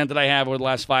to the extent that I have over the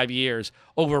last 5 years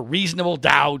over reasonable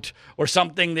doubt or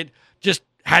something that just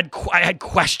I had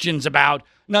questions about.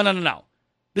 No.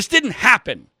 This didn't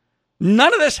happen.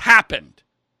 None of this happened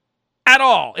at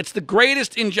all. It's the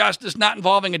greatest injustice not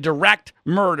involving a direct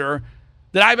murder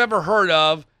that I've ever heard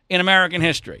of in American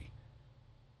history.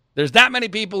 There's that many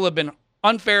people who have been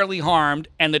unfairly harmed,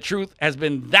 and the truth has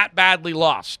been that badly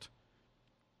lost.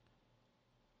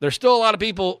 There's still a lot of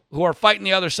people who are fighting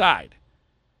the other side.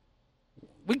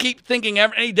 We keep thinking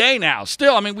any day now.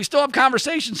 Still, we still have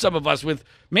conversations, some of us, with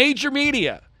major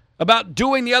media about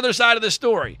doing the other side of the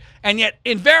story. And yet,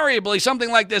 invariably, something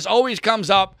like this always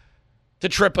comes up to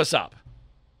trip us up.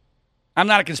 I'm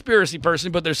not a conspiracy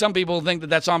person, but there's some people who think that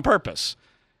that's on purpose,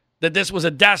 that this was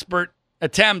a desperate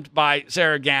attempt by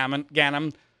Sarah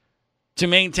Ganim to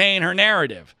maintain her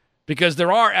narrative, because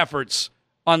there are efforts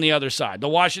on the other side. The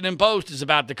Washington Post is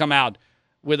about to come out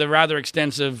with a rather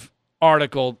extensive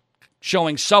article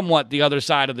showing somewhat the other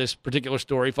side of this particular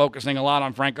story, focusing a lot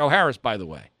on Franco Harris, by the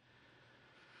way.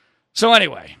 So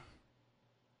anyway,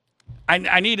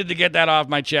 I needed to get that off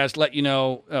my chest, let you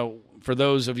know, for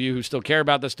those of you who still care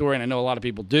about the story, and I know a lot of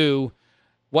people do,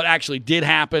 what actually did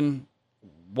happen,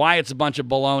 why it's a bunch of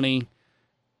baloney.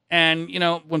 And,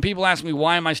 when people ask me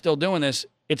why am I still doing this,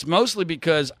 it's mostly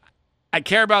because I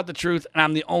care about the truth, and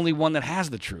I'm the only one that has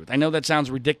the truth. I know that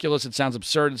sounds ridiculous, it sounds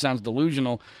absurd, it sounds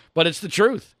delusional, but it's the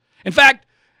truth. In fact,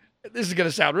 this is going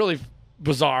to sound really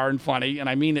bizarre and funny, and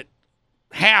I mean it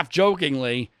half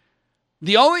jokingly.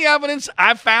 The only evidence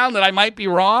I've found that I might be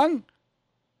wrong,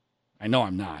 I know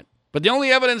I'm not, but the only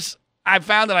evidence I've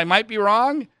found that I might be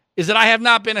wrong is that I have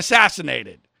not been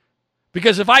assassinated.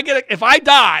 Because if I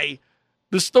die,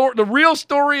 the real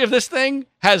story of this thing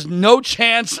has no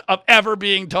chance of ever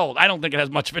being told. I don't think it has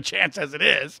much of a chance as it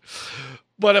is.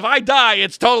 But if I die,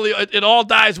 it all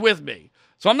dies with me.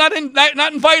 So I'm not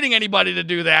inviting anybody to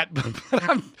do that.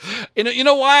 But you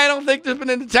know why I don't think there's been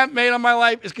an attempt made on my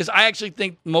life? Is because I actually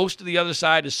think most of the other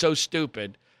side is so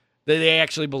stupid that they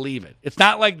actually believe it. It's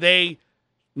not like they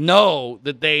know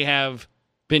that they have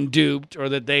been duped or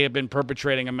that they have been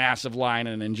perpetrating a massive lie and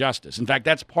an injustice. In fact,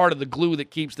 that's part of the glue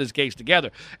that keeps this case together.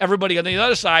 Everybody on the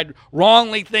other side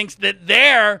wrongly thinks that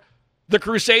they're the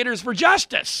crusaders for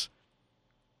justice,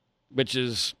 which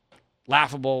is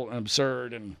laughable and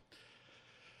absurd and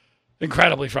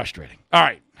incredibly frustrating. All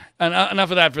right,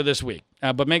 enough of that for this week.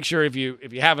 But make sure, if you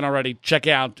haven't already, check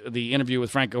out the interview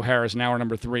with Franco Harris in hour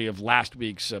number 3 of last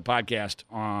week's podcast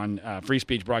on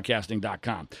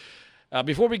freespeechbroadcasting.com.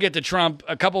 Before we get to Trump,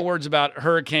 a couple words about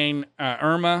Hurricane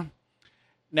Irma.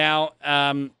 Now,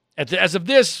 as of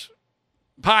this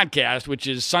podcast, which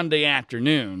is Sunday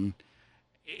afternoon,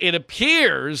 it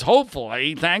appears,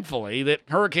 hopefully, thankfully, that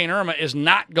Hurricane Irma is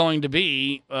not going to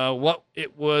be what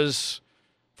it was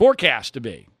forecast to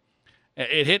be.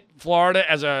 It hit Florida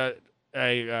as a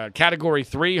a Category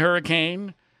 3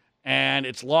 hurricane, and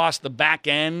it's lost the back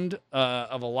end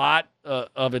of a lot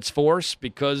of its force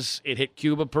because it hit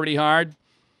Cuba pretty hard.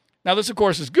 Now, this, of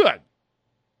course, is good.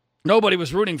 Nobody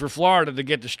was rooting for Florida to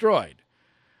get destroyed.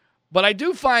 But I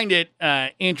do find it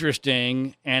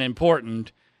interesting and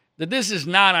important that this is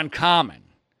not uncommon,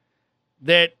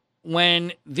 that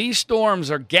when these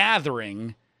storms are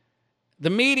gathering, the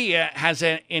media has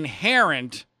an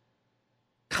inherent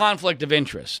conflict of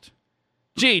interest.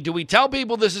 Gee, do we tell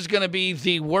people this is going to be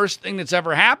the worst thing that's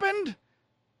ever happened?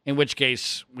 In which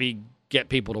case, we get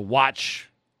people to watch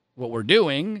what we're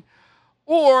doing.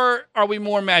 Or are we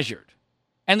more measured?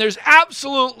 And there's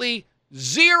absolutely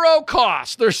zero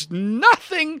cost. There's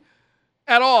nothing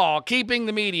at all keeping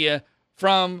the media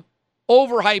from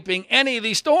overhyping any of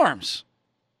these storms.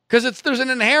 Because there's an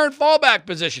inherent fallback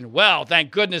position. Well,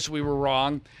 thank goodness we were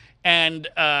wrong. And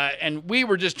we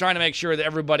were just trying to make sure that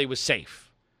everybody was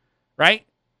safe. Right?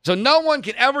 So no one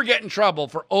can ever get in trouble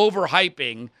for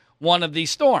overhyping one of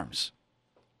these storms.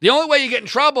 The only way you get in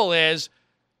trouble is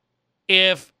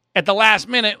if at the last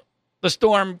minute the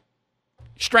storm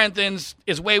strengthens,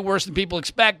 is way worse than people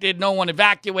expected, no one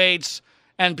evacuates,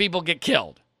 and people get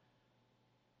killed.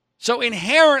 So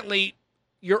inherently,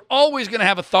 you're always going to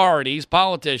have authorities,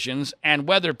 politicians, and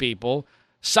weather people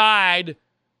side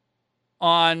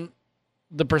on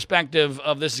the perspective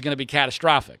of this is going to be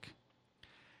catastrophic.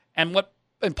 And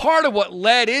part of what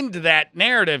led into that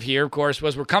narrative here, of course,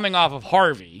 was we're coming off of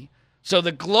Harvey. So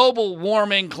the global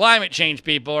warming, climate change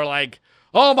people are like,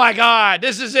 oh my God,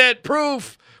 this is it,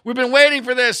 proof. We've been waiting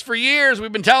for this for years.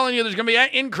 We've been telling you there's going to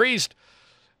be increased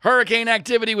hurricane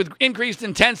activity with increased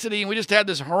intensity, and we just had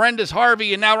this horrendous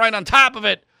Harvey, and now right on top of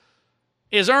it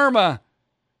is Irma,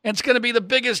 and it's going to be the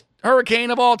biggest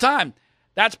hurricane of all time.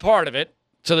 That's part of it.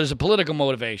 So there's a political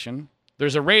motivation.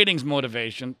 There's a ratings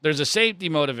motivation. There's a safety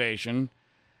motivation.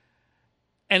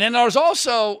 And then there's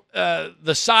also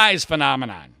the size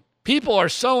phenomenon. People are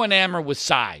so enamored with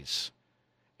size.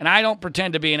 And I don't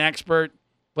pretend to be an expert,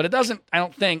 but it doesn't, I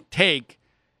don't think, take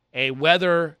a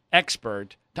weather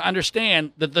expert to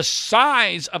understand that the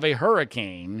size of a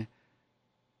hurricane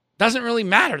doesn't really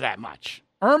matter that much.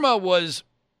 Irma was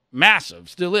massive,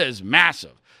 still is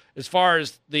massive, as far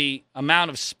as the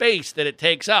amount of space that it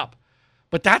takes up.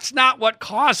 But that's not what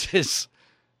causes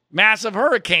massive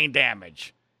hurricane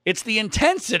damage. It's the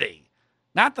intensity,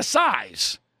 not the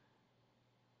size.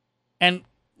 And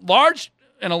a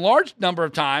large number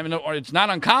of times, or it's not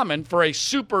uncommon for a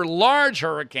super large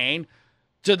hurricane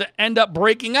to end up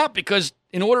breaking up, because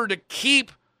in order to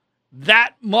keep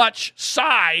that much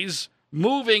size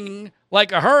moving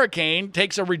like a hurricane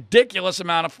takes a ridiculous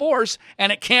amount of force,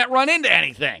 and it can't run into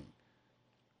anything.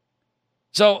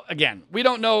 So, again, we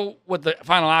don't know what the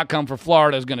final outcome for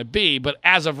Florida is going to be, but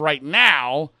as of right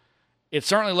now, it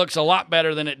certainly looks a lot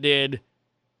better than it did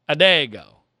a day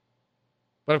ago.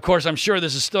 But, of course, I'm sure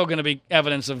this is still going to be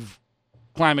evidence of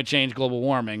climate change, global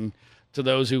warming, to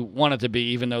those who want it to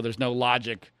be, even though there's no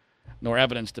logic nor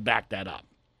evidence to back that up.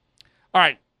 All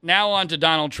right, now on to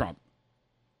Donald Trump.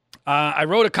 I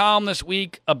wrote a column this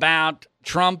week about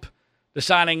Trump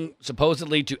deciding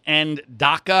supposedly to end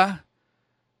DACA,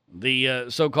 the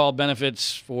so-called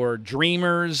benefits for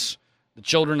dreamers, the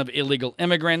children of illegal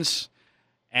immigrants,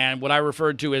 and what I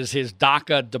referred to as his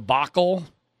DACA debacle.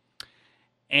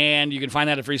 And you can find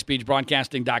that at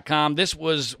freespeechbroadcasting.com. This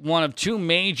was one of two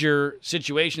major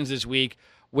situations this week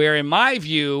where, in my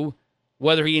view,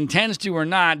 whether he intends to or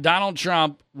not, Donald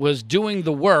Trump was doing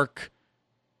the work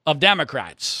of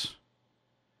Democrats.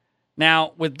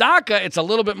 Now, with DACA, it's a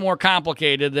little bit more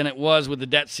complicated than it was with the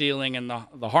debt ceiling and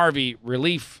the Harvey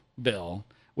relief bill,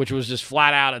 which was just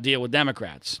flat out a deal with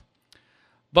Democrats.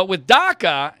 But with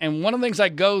DACA, and one of the things I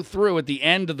go through at the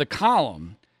end of the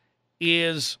column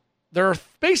is there are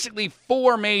basically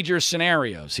four major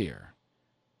scenarios here.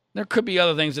 There could be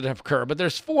other things that have occurred, but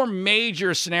there's four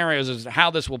major scenarios as to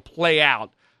how this will play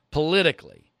out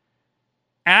politically.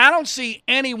 And I don't see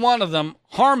any one of them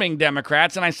harming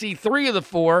Democrats, and I see three of the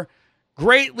four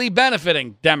greatly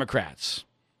benefiting Democrats.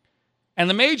 And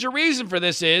the major reason for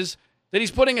this is that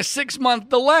he's putting a 6-month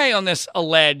delay on this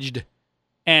alleged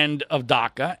end of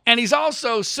DACA, and he's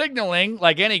also signaling,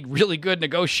 like any really good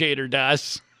negotiator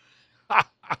does,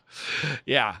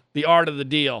 yeah, the art of the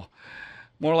deal.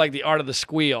 More like the art of the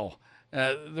squeal.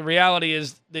 The reality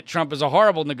is that Trump is a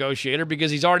horrible negotiator because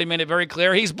he's already made it very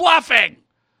clear he's bluffing.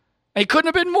 He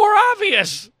couldn't have been more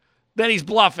obvious that he's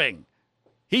bluffing.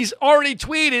 He's already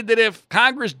tweeted that if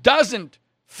Congress doesn't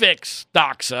fix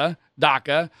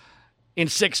DACA in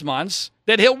 6 months,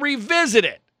 that he'll revisit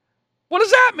it. What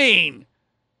does that mean?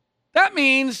 That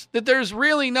means that there's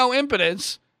really no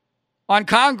impetus on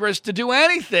Congress to do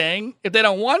anything if they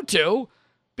don't want to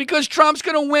because Trump's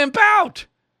going to wimp out.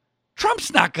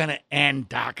 Trump's not going to end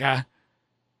DACA.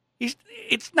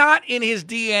 It's not in his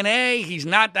DNA. He's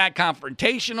not that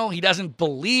confrontational. He doesn't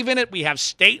believe in it. We have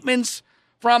statements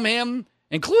from him,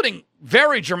 including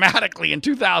very dramatically in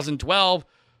 2012,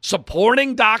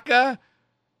 supporting DACA.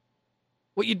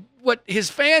 What his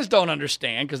fans don't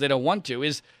understand, because they don't want to,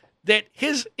 is that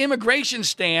his immigration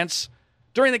stance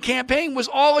during the campaign was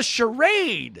all a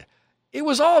charade. It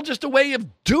was all just a way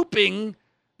of duping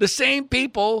the same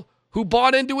people who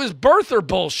bought into his birther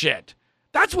bullshit.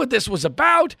 That's what this was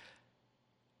about.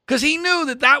 Because he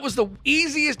knew that was the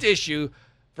easiest issue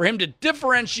for him to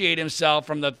differentiate himself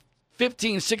from the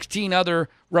 15, 16 other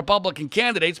Republican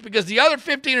candidates, because the other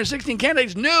 15 or 16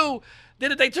 candidates knew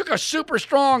that if they took a super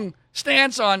strong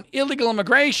stance on illegal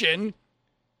immigration,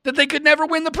 that they could never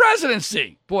win the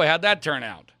presidency. Boy, how'd that turn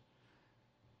out?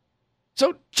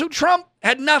 So Trump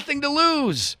had nothing to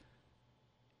lose.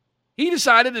 He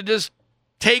decided to just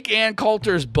take Ann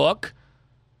Coulter's book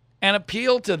and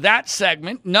appeal to that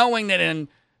segment, knowing that in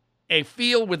a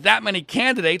field with that many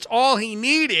candidates, all he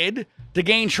needed to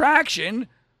gain traction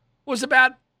was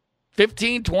about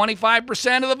 15,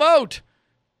 25% of the vote.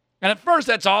 And at first,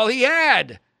 that's all he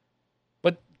had.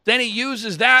 But then he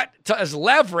uses that as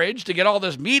leverage to get all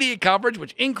this media coverage,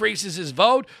 which increases his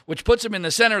vote, which puts him in the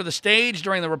center of the stage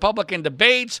during the Republican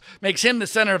debates, makes him the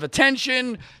center of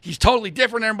attention. He's totally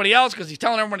different than everybody else because he's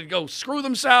telling everyone to go screw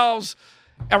themselves.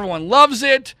 Everyone loves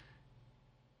it.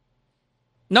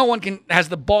 No one has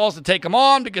the balls to take him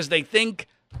on because they think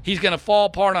he's going to fall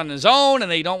apart on his own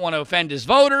and they don't want to offend his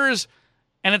voters.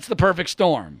 And it's the perfect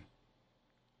storm.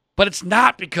 But it's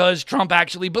not because Trump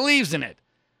actually believes in it.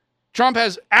 Trump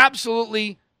has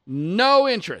absolutely no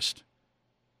interest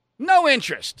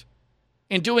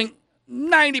in doing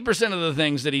 90% of the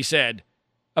things that he said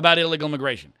about illegal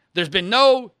immigration. There's been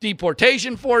no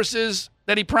deportation forces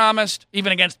that he promised,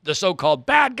 even against the so-called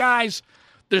bad guys.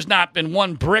 There's not been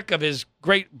one brick of his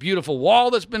great, beautiful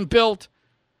wall that's been built.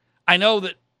 I know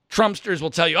that Trumpsters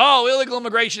will tell you, oh, illegal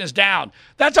immigration is down.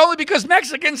 That's only because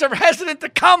Mexicans are hesitant to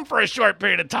come for a short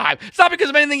period of time. It's not because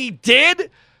of anything he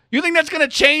did. You think that's going to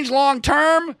change long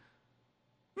term?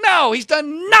 No, he's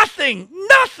done nothing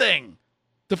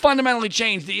to fundamentally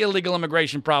change the illegal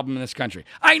immigration problem in this country.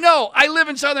 I know. I live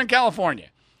in Southern California.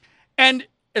 And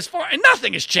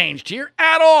nothing has changed here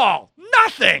at all.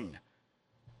 Nothing.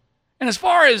 And as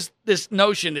far as this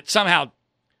notion that somehow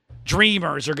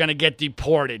dreamers are going to get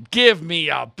deported, give me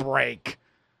a break.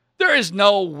 There is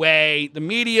no way. The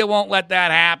media won't let that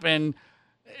happen.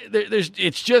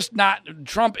 It's just not.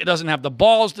 Trump doesn't have the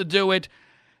balls to do it,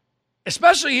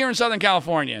 especially here in Southern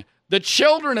California. The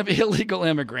children of illegal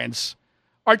immigrants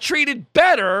are treated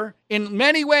better in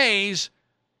many ways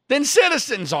than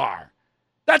citizens are.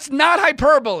 That's not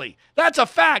hyperbole. That's a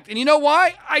fact. And you know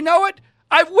why? I know it.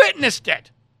 I've witnessed it.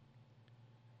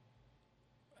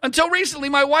 Until recently,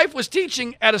 my wife was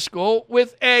teaching at a school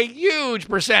with a huge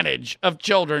percentage of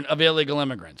children of illegal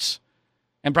immigrants,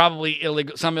 and probably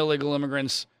some illegal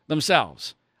immigrants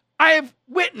themselves. I have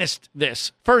witnessed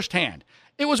this firsthand.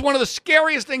 It was one of the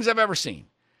scariest things I've ever seen.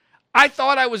 I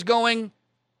thought I was going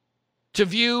to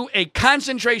view a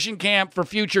concentration camp for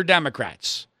future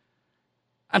Democrats.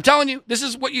 I'm telling you, this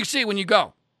is what you see when you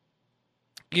go.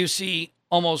 You see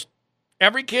almost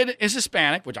every kid is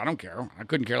Hispanic, which I don't care. I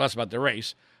couldn't care less about their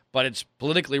race, but it's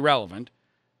politically relevant.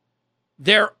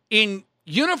 They're in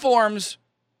uniforms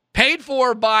paid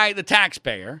for by the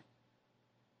taxpayer.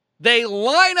 They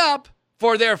line up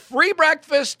for their free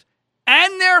breakfast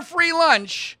and their free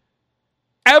lunch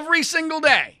every single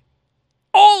day.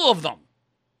 All of them.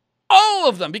 All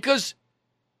of them. Because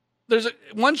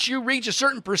once you reach a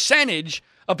certain percentage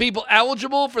of people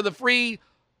eligible for the free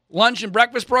lunch and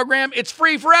breakfast program, it's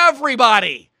free for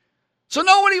everybody. So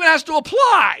no one even has to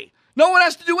apply. No one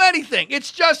has to do anything.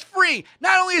 It's just free.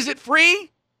 Not only is it free,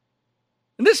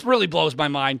 and this really blows my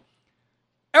mind,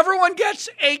 everyone gets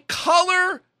a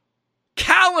color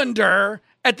calendar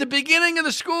at the beginning of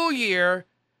the school year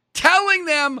telling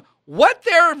them what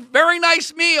their very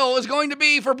nice meal is going to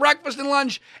be for breakfast and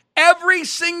lunch every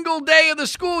single day of the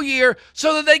school year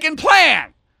so that they can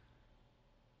plan.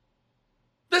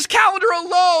 This calendar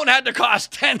alone had to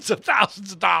cost tens of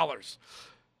thousands of dollars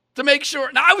to make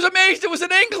sure. Now, I was amazed it was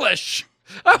in English.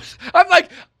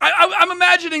 I'm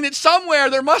imagining that somewhere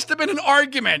there must have been an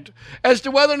argument as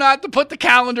to whether or not to put the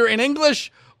calendar in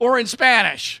English or in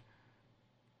Spanish.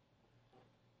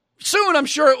 Soon, I'm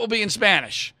sure it will be in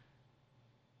Spanish.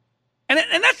 And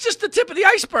that's just the tip of the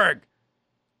iceberg.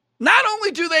 Not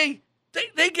only do they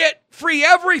get free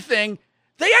everything,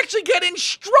 they actually get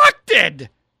instructed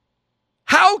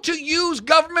how to use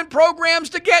government programs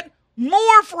to get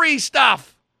more free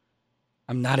stuff.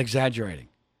 I'm not exaggerating.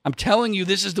 I'm telling you,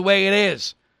 this is the way it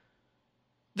is.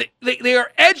 They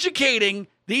are educating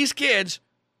these kids,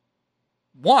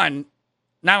 one,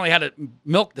 not only how to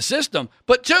milk the system,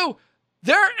 but two,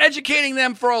 they're educating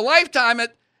them for a lifetime.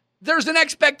 There's an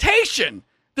expectation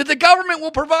that the government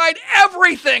will provide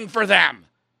everything for them.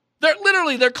 They're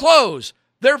literally their clothes,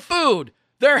 their food,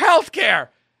 their health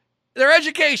care, their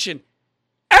education,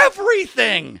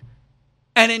 everything,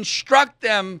 and instruct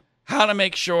them how to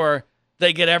make sure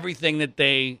they get everything that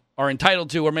they are entitled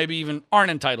to or maybe even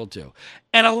aren't entitled to.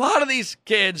 And a lot of these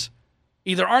kids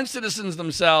either aren't citizens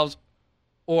themselves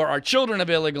or are children of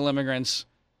illegal immigrants,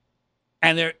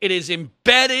 and it is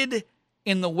embedded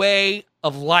in the way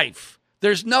of life.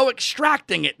 There's no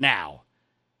extracting it now.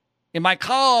 In my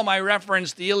column, I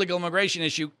referenced the illegal immigration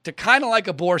issue to kind of like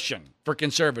abortion for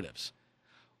conservatives.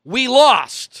 We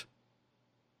lost.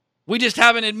 We just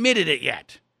haven't admitted it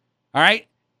yet. All right?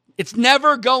 It's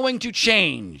never going to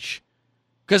change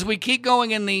because we keep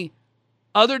going in the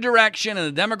other direction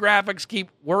and the demographics keep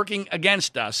working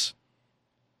against us.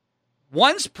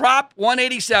 Once Prop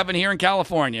 187 here in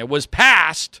California was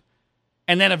passed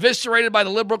and then eviscerated by the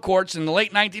liberal courts in the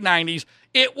late 1990s,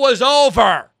 it was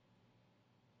over.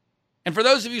 And for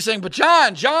those of you saying, but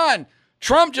John,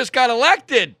 Trump just got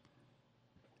elected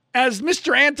as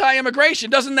Mr.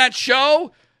 Anti-Immigration. Doesn't that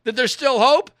show that there's still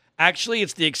hope? Actually,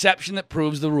 it's the exception that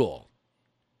proves the rule.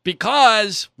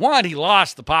 Because, one, he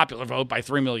lost the popular vote by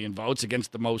 3 million votes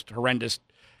against the most horrendous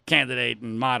candidate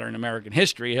in modern American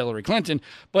history, Hillary Clinton,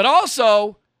 but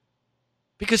also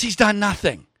because he's done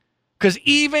nothing. Because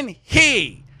even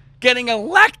he, getting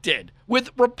elected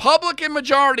with Republican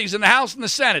majorities in the House and the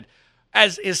Senate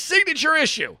as his signature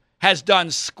issue, has done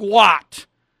squat,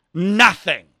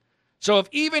 nothing. So if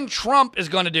even Trump is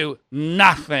going to do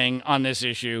nothing on this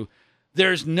issue,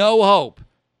 there's no hope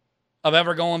of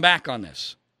ever going back on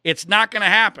this. It's not going to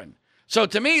happen. So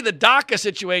to me, the DACA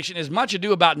situation is much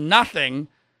ado about nothing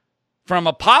from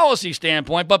a policy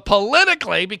standpoint, but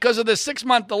politically, because of this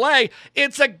 6-month delay,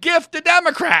 it's a gift to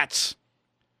Democrats.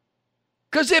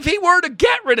 Because if he were to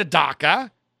get rid of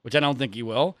DACA, which I don't think he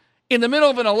will, in the middle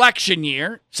of an election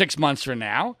year, 6 months from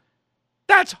now,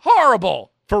 that's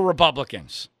horrible for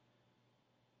Republicans.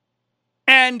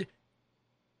 And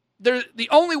the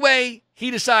only way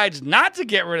he decides not to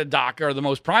get rid of DACA, or the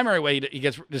most primary way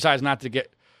decides not to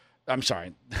get,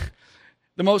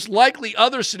 the most likely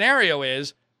other scenario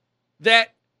is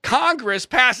that Congress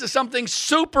passes something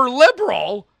super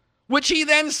liberal, which he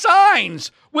then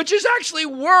signs, which is actually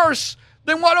worse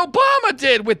than what Obama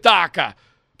did with DACA,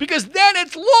 because then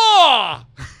it's law.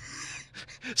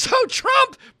 So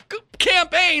Trump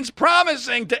campaigns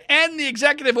promising to end the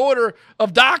executive order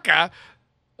of DACA,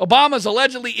 Obama's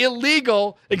allegedly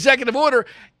illegal executive order,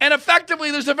 and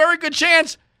effectively there's a very good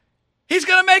chance he's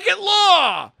going to make it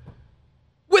law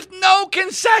with no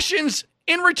concessions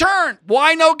in return.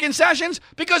 Why no concessions?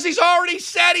 Because he's already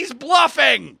said he's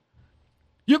bluffing.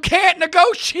 You can't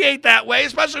negotiate that way,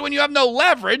 especially when you have no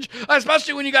leverage,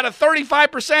 especially when you got a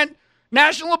 35%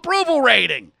 national approval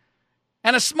rating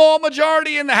and a small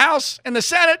majority in the House and the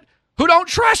Senate who don't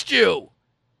trust you,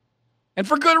 and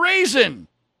for good reason.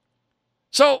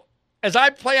 So as I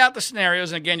play out the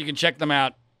scenarios, and again, you can check them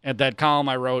out at that column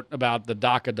I wrote about the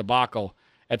DACA debacle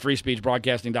at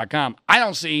freespeechbroadcasting.com, I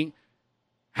don't see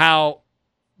how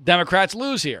Democrats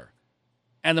lose here.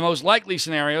 And the most likely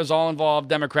scenarios all involve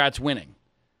Democrats winning.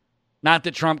 Not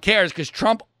that Trump cares, because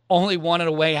Trump only wanted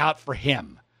a way out for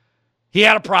him. He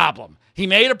had a problem. He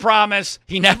made a promise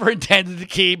he never intended to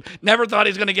keep, never thought he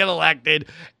was going to get elected,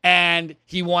 and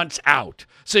he wants out.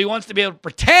 So he wants to be able to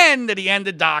pretend that he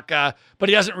ended DACA, but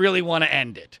he doesn't really want to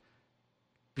end it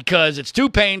because it's too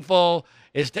painful,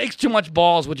 it takes too much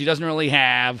balls, which he doesn't really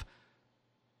have,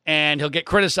 and he'll get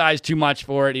criticized too much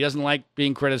for it. He doesn't like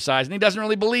being criticized, and he doesn't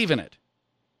really believe in it.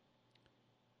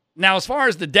 Now, as far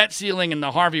as the debt ceiling and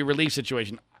the Harvey relief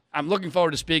situation, I'm looking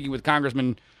forward to speaking with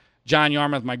Congressman John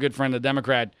Yarmuth, my good friend, the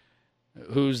Democrat,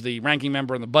 who's the ranking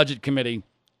member on the Budget Committee,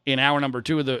 in hour number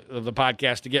 2 of the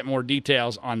podcast to get more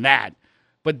details on that.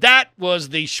 But that was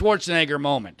the Schwarzenegger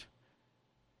moment.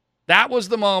 That was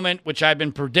the moment which I've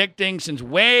been predicting since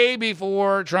way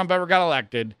before Trump ever got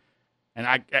elected.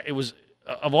 And it was,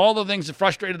 of all the things that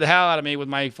frustrated the hell out of me with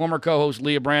my former co-host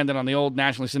Leah Brandon on the old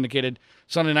nationally syndicated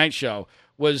Sunday night show,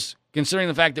 was considering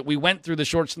the fact that we went through the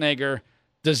Schwarzenegger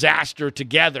disaster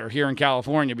together here in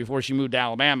California before she moved to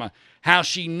Alabama, how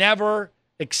she never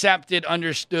accepted,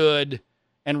 understood,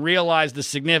 and realized the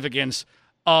significance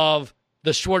of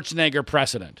the Schwarzenegger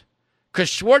precedent. Because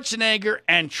Schwarzenegger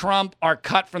and Trump are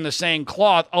cut from the same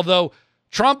cloth, although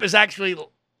Trump is actually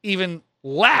even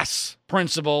less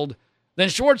principled than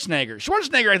Schwarzenegger.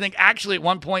 Schwarzenegger, I think, actually at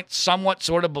one point somewhat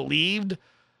sort of believed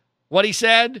what he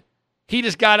said. He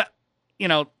just got,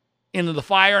 into the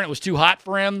fire and it was too hot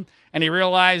for him. And he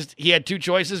realized he had two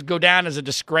choices: go down as a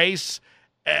disgrace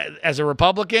as a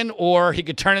Republican, or he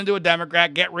could turn into a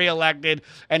Democrat, get reelected,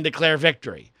 and declare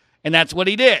victory. And that's what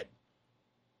he did.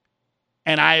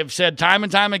 And I have said time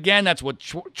and time again, that's what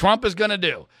Trump is going to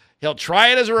do. He'll try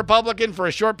it as a Republican for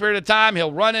a short period of time.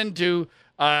 He'll run into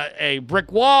a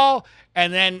brick wall.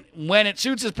 And then when it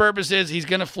suits his purposes, he's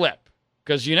going to flip.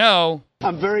 Because,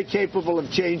 I'm very capable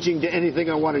of changing to anything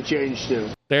I want to change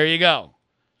to. There you go.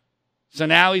 So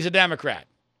now he's a Democrat.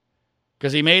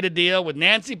 Because he made a deal with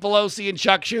Nancy Pelosi and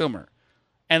Chuck Schumer.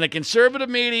 And the conservative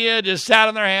media just sat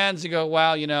on their hands and go,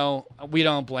 well, we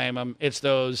don't blame him. It's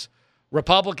those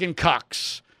Republican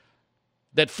cucks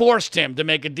that forced him to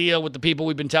make a deal with the people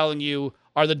we've been telling you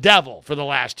are the devil for the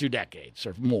last 2 decades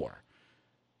or more.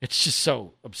 It's just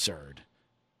so absurd.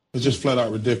 It's just flat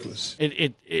out ridiculous.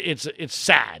 It's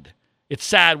sad. It's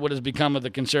sad what has become of the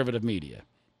conservative media.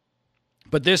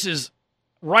 But this is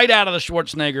right out of the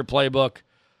Schwarzenegger playbook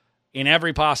in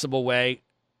every possible way.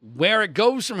 Where it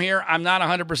goes from here, I'm not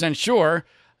 100% sure.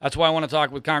 That's why I want to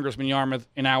talk with Congressman Yarmuth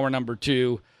in hour number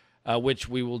 2, which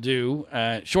we will do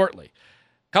shortly.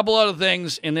 A couple other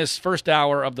things in this first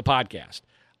hour of the podcast.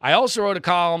 I also wrote a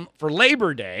column for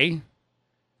Labor Day,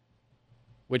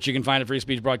 which you can find at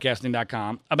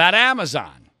freespeechbroadcasting.com, about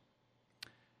Amazon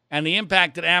and the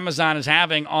impact that Amazon is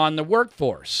having on the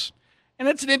workforce. And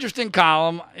it's an interesting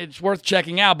column. It's worth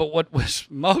checking out. But what was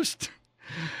most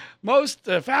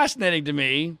fascinating to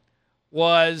me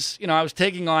was, I was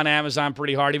taking on Amazon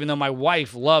pretty hard, even though my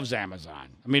wife loves Amazon.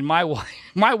 I mean, my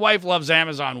wife loves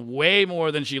Amazon way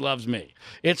more than she loves me.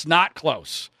 It's not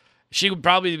close. She would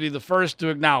probably be the first to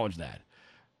acknowledge that.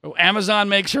 Amazon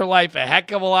makes her life a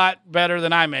heck of a lot better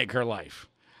than I make her life.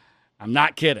 I'm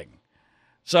not kidding.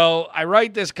 So I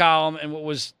write this column, and what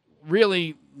was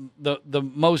really the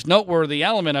most noteworthy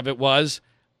element of it was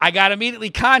I got immediately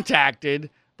contacted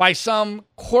by some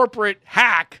corporate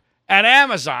hack at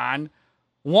Amazon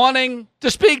wanting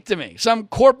to speak to me, some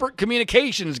corporate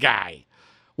communications guy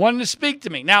wanting to speak to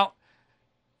me. Now,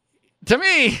 to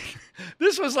me,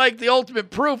 this was like the ultimate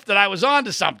proof that I was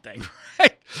onto something,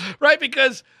 right?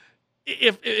 Because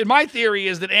if my theory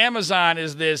is that Amazon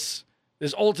is this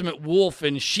ultimate wolf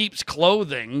in sheep's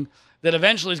clothing that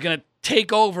eventually is going to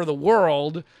take over the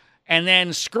world and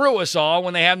then screw us all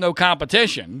when they have no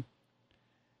competition.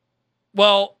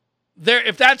 Well,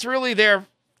 if that's really their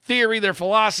theory, their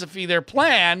philosophy, their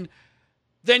plan,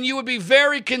 then you would be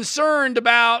very concerned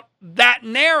about that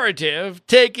narrative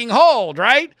taking hold,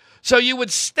 right? So you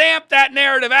would stamp that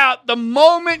narrative out the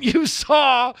moment you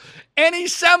saw any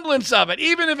semblance of it,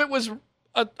 even if it was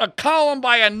a column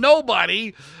by a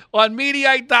nobody on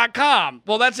Mediaite.com.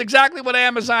 Well, that's exactly what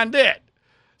Amazon did.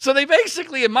 So they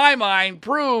basically, in my mind,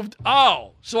 proved,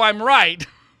 so I'm right.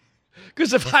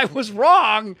 Because if I was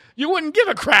wrong, you wouldn't give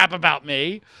a crap about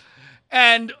me.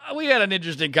 And we had an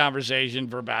interesting conversation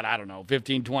for about,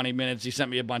 15, 20 minutes. He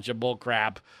sent me a bunch of bull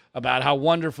crap about how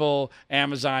wonderful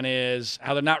Amazon is,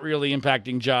 how they're not really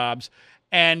impacting jobs.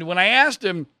 And when I asked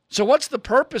him, so what's the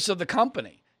purpose of the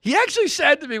company? He actually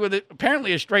said to me with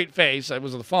apparently a straight face. I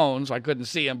was on the phone, so I couldn't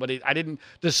see him, but I didn't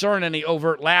discern any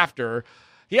overt laughter.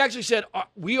 He actually said,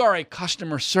 we are a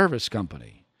customer service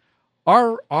company.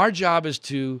 Our job is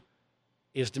to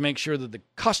make sure that the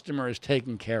customer is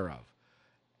taken care of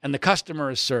and the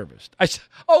customer is serviced. I said,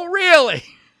 oh, really?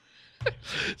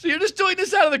 So you're just doing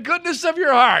this out of the goodness of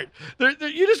your heart.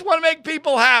 You just want to make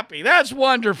people happy. That's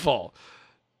wonderful.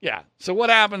 Yeah. So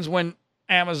what happens when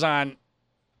Amazon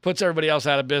puts everybody else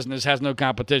out of business, has no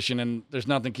competition, and there's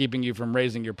nothing keeping you from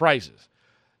raising your prices?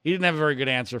 He didn't have a very good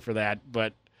answer for that,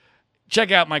 but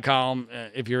check out my column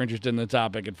if you're interested in the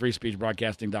topic at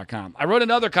freespeechbroadcasting.com. I wrote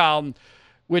another column,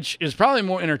 which is probably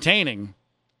more entertaining,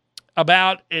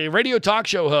 about a radio talk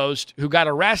show host who got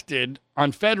arrested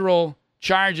on federal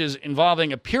charges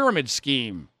involving a pyramid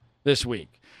scheme this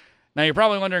week. Now, you're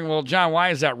probably wondering, well, John,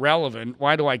 why is that relevant?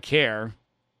 Why do I care?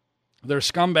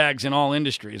 There's scumbags in all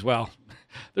industries. Well,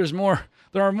 there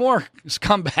are more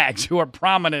scumbags who are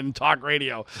prominent in talk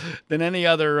radio than any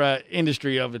other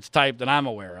industry of its type that I'm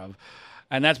aware of.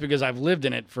 And that's because I've lived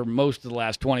in it for most of the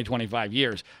last 20, 25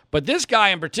 years. But this guy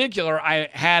in particular, I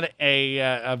had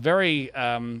a very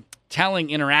telling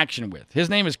interaction with. His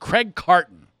name is Craig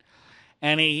Carton.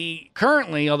 And he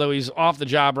currently, although he's off the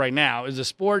job right now, is a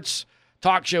sports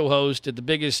talk show host at the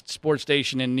biggest sports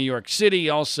station in New York City. He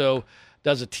also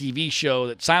does a TV show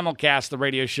that simulcasts the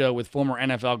radio show with former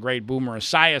NFL great Boomer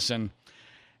Esiason.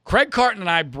 Craig Carton and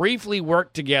I briefly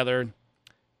worked together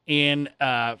in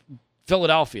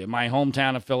Philadelphia, my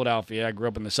hometown of Philadelphia. I grew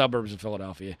up in the suburbs of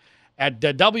Philadelphia at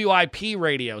WIP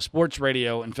radio, sports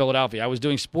radio in Philadelphia. I was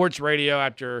doing sports radio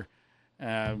after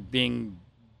being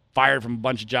fired from a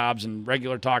bunch of jobs in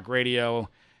regular talk radio,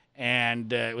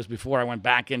 and it was before I went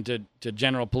back into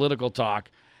general political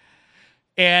talk.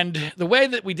 And the way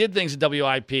that we did things at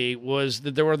WIP was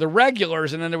that there were the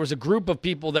regulars, and then there was a group of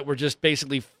people that were just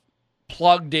basically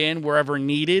plugged in wherever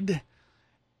needed.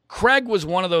 Craig was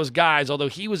one of those guys, although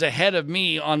he was ahead of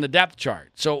me on the depth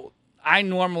chart. So I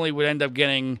normally would end up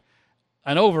getting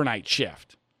an overnight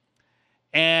shift.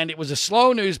 And it was a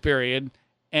slow news period,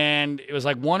 and it was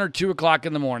like 1 or 2 o'clock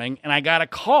in the morning, and I got a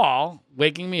call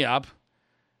waking me up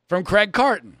from Craig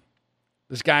Carton,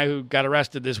 this guy who got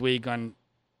arrested this week on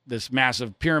this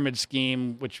massive pyramid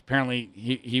scheme, which apparently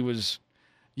he was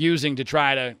using to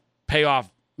try to pay off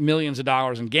millions of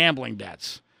dollars in gambling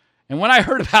debts. And when I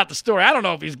heard about the story, I don't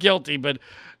know if he's guilty, but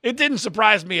it didn't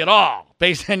surprise me at all,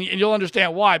 and you'll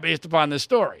understand why based upon this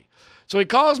story. So he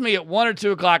calls me at 1 or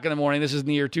 2 o'clock in the morning. This is in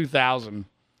the year 2000.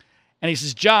 And he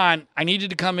says, John, I need you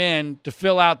to come in to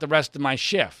fill out the rest of my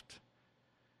shift.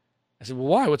 I said, well,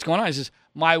 why? What's going on? He says,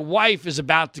 my wife is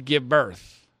about to give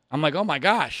birth. I'm like, oh, my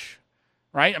gosh.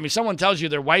 Right? I mean, someone tells you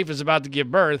their wife is about to give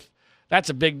birth.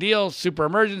 That's a big deal. Super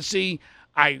emergency.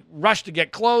 I rush to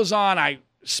get clothes on. I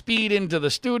speed into the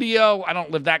studio. I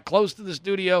don't live that close to the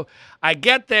studio. I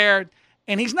get there,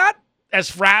 and he's not as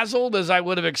frazzled as I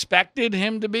would have expected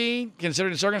him to be,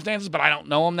 considering the circumstances, but I don't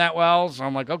know him that well, so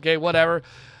I'm like, okay, whatever.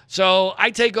 So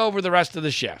I take over the rest of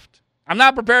the shift. I'm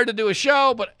not prepared to do a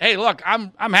show, but hey, look,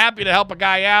 I'm happy to help a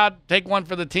guy out, take one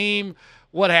for the team,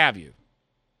 what have you.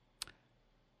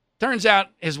 Turns out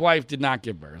his wife did not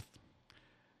give birth.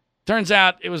 Turns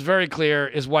out it was very clear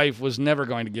his wife was never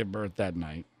going to give birth that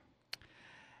night.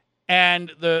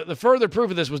 And the further proof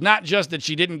of this was not just that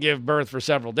she didn't give birth for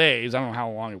several days. I don't know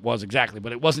how long it was exactly,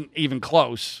 but it wasn't even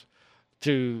close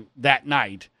to that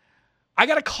night. I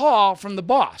got a call from the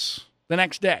boss the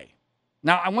next day.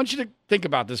 Now, I want you to think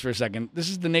about this for a second. This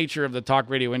is the nature of the talk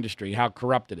radio industry, how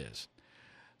corrupt it is.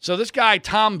 So this guy,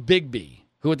 Tom Bigby,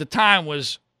 who at the time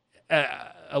was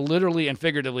literally and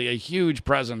figuratively a huge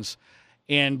presence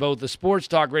in both the sports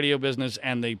talk radio business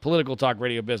and the political talk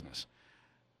radio business,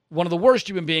 one of the worst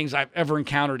human beings I've ever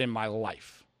encountered in my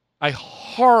life. A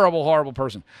horrible, horrible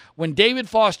person. When David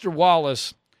Foster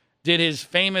Wallace did his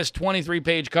famous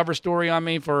 23-page cover story on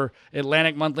me for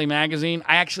Atlantic Monthly Magazine,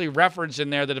 I actually referenced in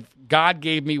there that if God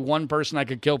gave me one person I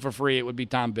could kill for free, it would be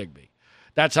Tom Bigby.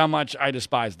 That's how much I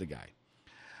despise the guy.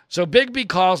 So Bigby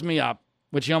calls me up,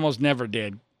 which he almost never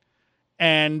did,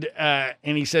 and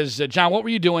he says, John, what were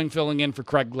you doing filling in for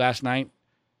Craig last night?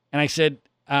 And I said,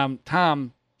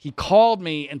 Tom, he called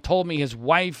me and told me his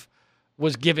wife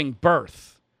was giving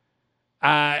birth.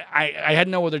 I had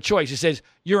no other choice. He says,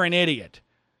 you're an idiot.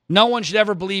 No one should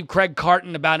ever believe Craig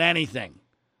Carton about anything.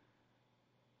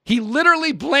 He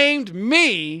literally blamed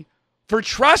me for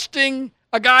trusting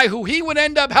a guy who he would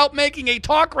end up help making a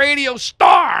talk radio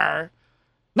star,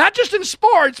 not just in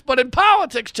sports, but in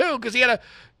politics too, because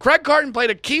Craig Carton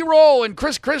played a key role in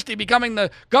Chris Christie becoming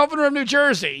the governor of New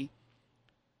Jersey.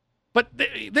 But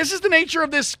this is the nature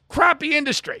of this crappy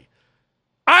industry.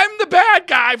 I'm the bad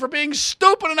guy for being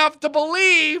stupid enough to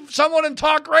believe someone in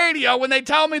talk radio when they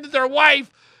tell me that their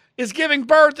wife is giving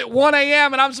birth at 1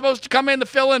 a.m. and I'm supposed to come in to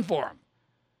fill in for them.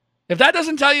 If that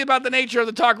doesn't tell you about the nature of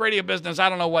the talk radio business, I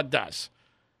don't know what does.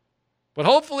 But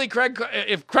hopefully,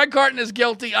 if Craig Carton is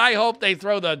guilty, I hope they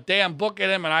throw the damn book at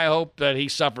him, and I hope that he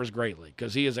suffers greatly,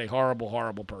 because he is a horrible,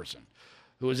 horrible person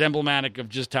who is emblematic of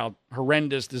just how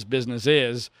horrendous this business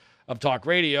is of talk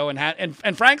radio,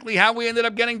 and frankly, how we ended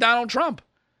up getting Donald Trump.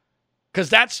 Because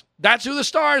that's who the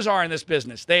stars are in this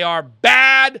business. They are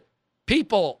bad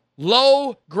people,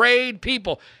 low-grade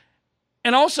people.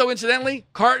 And also, incidentally,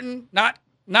 Carton, not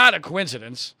a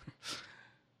coincidence,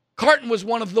 Carton was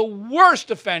one of the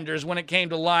worst offenders when it came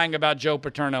to lying about Joe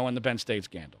Paterno and the Penn State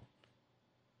scandal.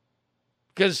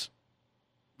 Because,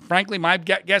 frankly, my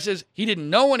guess is he didn't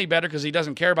know any better because he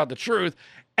doesn't care about the truth.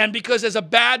 And because as a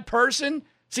bad person,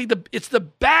 see, it's the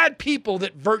bad people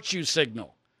that virtue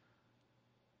signal.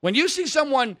 When you see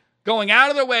someone going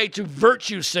out of their way to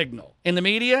virtue signal in the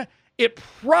media, it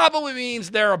probably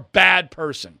means they're a bad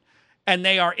person and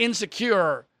they are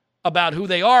insecure about who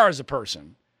they are as a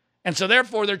person. And so,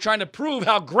 therefore, they're trying to prove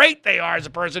how great they are as a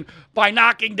person by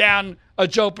knocking down a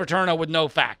Joe Paterno with no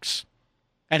facts.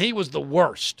 And he was the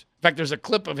worst. In fact, there's a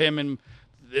clip of him in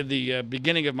the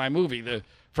beginning of my movie, the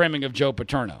framing of Joe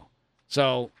Paterno.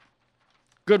 So,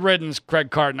 good riddance,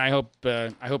 Craig Carton. I hope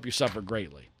you suffer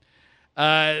greatly.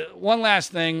 One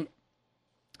last thing.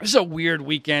 This is a weird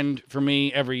weekend for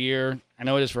me every year. I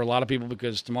know it is for a lot of people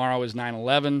because tomorrow is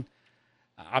 9/11.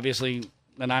 Obviously,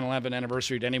 the 9/11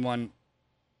 anniversary to anyone,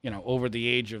 over the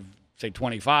age of, say,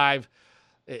 25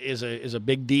 is a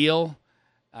big deal.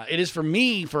 It is for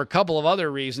me for a couple of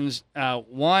other reasons.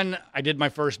 One, I did my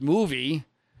first movie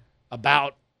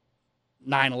about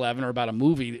 9/11, or about a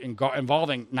movie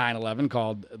involving 9/11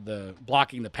 called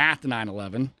Blocking the Path to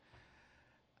 9/11.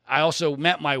 I also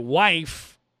met my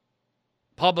wife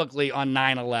publicly on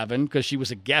 9/11 because she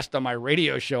was a guest on my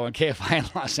radio show on KFI in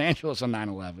Los Angeles on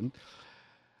 9/11.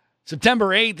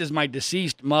 September 8th is my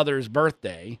deceased mother's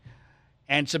birthday,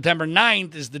 and September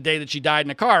 9th is the day that she died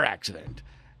in a car accident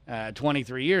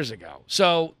 23 years ago.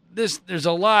 So there's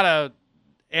a lot of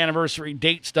anniversary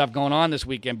date stuff going on this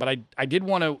weekend, but I did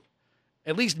want to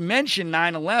at least mention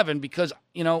 9/11 because,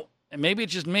 and maybe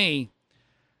it's just me,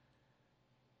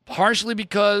 partially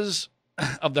because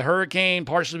of the hurricane,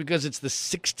 partially because it's the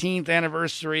 16th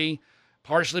anniversary,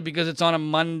 partially because it's on a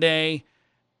Monday.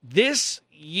 This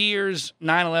year's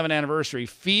 9/11 anniversary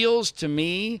feels to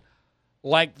me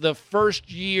like the first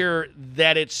year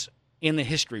that it's in the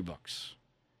history books,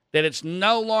 that it's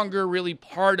no longer really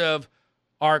part of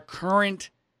our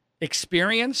current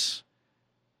experience,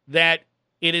 that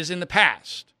it is in the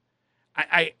past.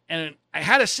 I've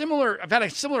had a similar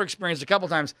experience a couple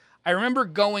times. I remember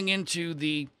going into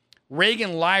the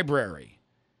Reagan Library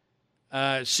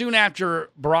soon after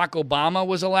Barack Obama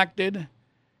was elected.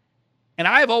 And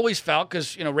I've always felt,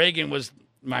 because, Reagan was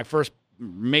my first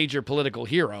major political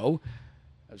hero.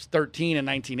 I was 13 in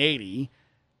 1980.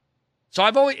 So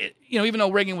I've always, even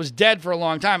though Reagan was dead for a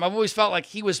long time, I've always felt like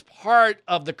he was part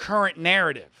of the current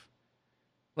narrative.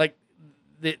 Like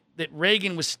that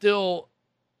Reagan was still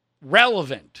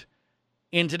relevant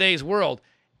in today's world.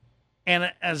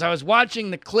 And as I was watching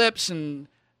the clips and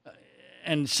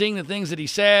seeing the things that he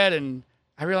said, and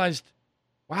I realized,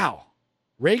 wow,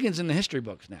 Reagan's in the history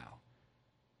books now.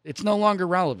 It's no longer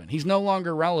relevant. He's no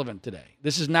longer relevant today.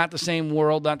 This is not the same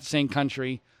world, not the same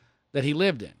country that he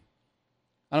lived in.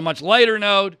 On a much lighter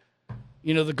note,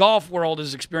 the golf world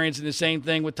is experiencing the same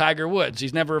thing with Tiger Woods.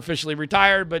 He's never officially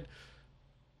retired, but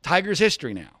Tiger's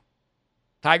history now.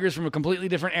 Tiger's from a completely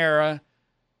different era,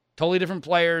 totally different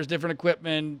players, different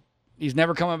equipment. He's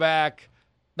never coming back.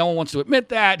 No one wants to admit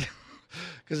that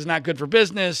because it's not good for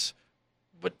business.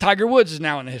 But Tiger Woods is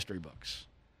now in the history books.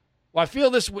 Well, I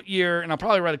feel this year, and I'll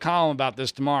probably write a column about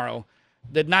this tomorrow,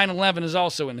 that 9/11 is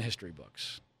also in the history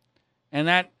books. And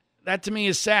that to me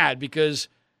is sad because,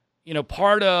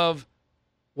 part of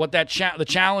what the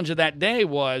challenge of that day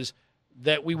was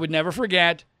that we would never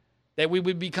forget, that we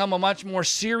would become a much more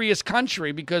serious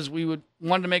country because we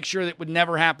wanted to make sure that it would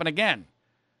never happen again.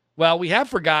 Well, we have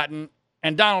forgotten,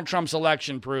 and Donald Trump's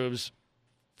election proves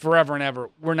forever and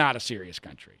ever we're not a serious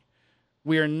country.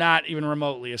 We are not even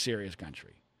remotely a serious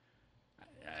country.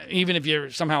 Even if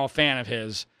you're somehow a fan of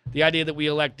his, the idea that we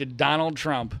elected Donald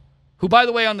Trump, who, by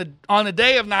the way, on the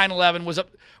day of 9/11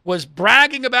 was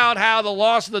bragging about how the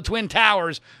loss of the Twin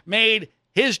Towers made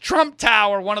his Trump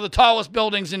Tower one of the tallest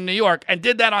buildings in New York, and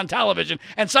did that on television,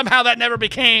 and somehow that never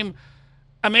became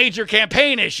a major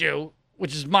campaign issue,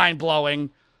 which is mind-blowing.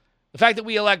 The fact that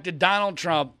we elected Donald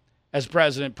Trump as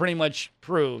president pretty much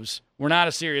proves we're not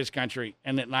a serious country,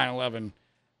 and that 9/11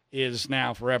 is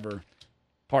now forever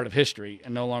part of history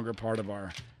and no longer part of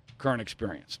our current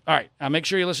experience. All right, make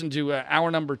sure you listen to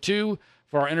hour number 2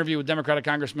 for our interview with Democratic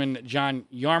Congressman John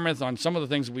Yarmuth on some of the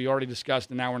things we already discussed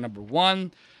in hour number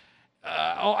 1.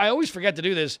 I always forget to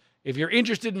do this. If you're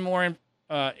interested in more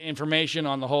information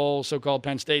on the whole so-called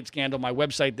Penn State scandal, my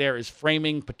website there is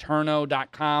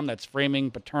framingpaterno.com. That's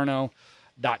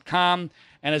framingpaterno.com.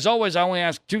 And as always, I only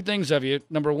ask 2 things of you.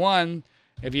 Number 1,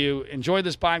 if you enjoyed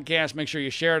this podcast, make sure you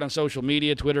share it on social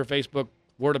media, Twitter, Facebook,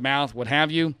 word of mouth, what have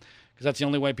you, because that's the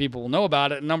only way people will know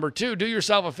about it. And number 2, do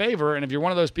yourself a favor, and if you're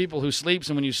one of those people who sleeps,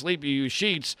 and when you sleep you use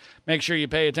sheets, make sure you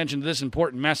pay attention to this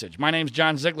important message. My name's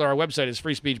John Ziegler. Our website is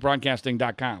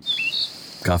freespeechbroadcasting.com.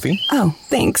 Coffee? Oh,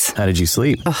 thanks. How did you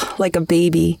sleep? Ugh, like a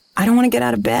baby. I don't want to get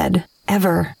out of bed.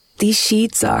 Ever. These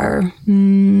sheets are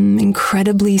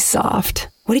incredibly soft.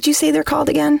 What did you say they're called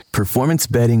again? Performance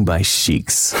bedding by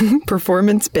Sheets.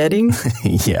 Performance bedding?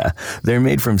 Yeah, they're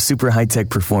made from super high-tech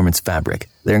performance fabric.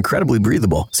 They're incredibly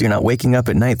breathable, so you're not waking up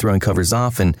at night throwing covers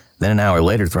off and then an hour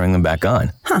later throwing them back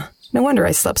on. Huh, no wonder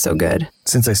I slept so good.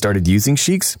 Since I started using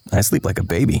Sheets, I sleep like a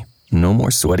baby. No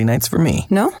more sweaty nights for me.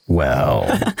 No? Well...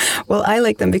 Well, I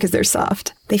like them because they're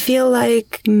soft. They feel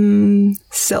like,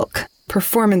 silk.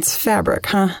 Performance fabric,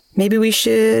 huh? Maybe we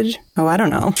should... Oh, I don't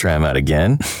know. Try them out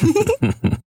again?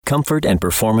 Comfort and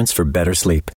performance for better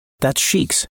sleep. That's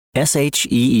Sheets.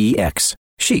 SHEEX.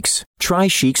 Sheex. Try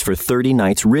Sheex for 30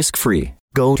 nights risk-free.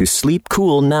 Go to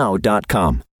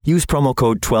sleepcoolnow.com. Use promo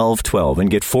code 1212 and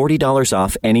get $40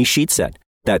 off any sheet set.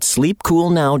 That's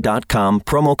sleepcoolnow.com,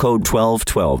 promo code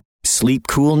 1212.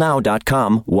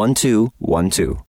 Sleepcoolnow.com, 1212.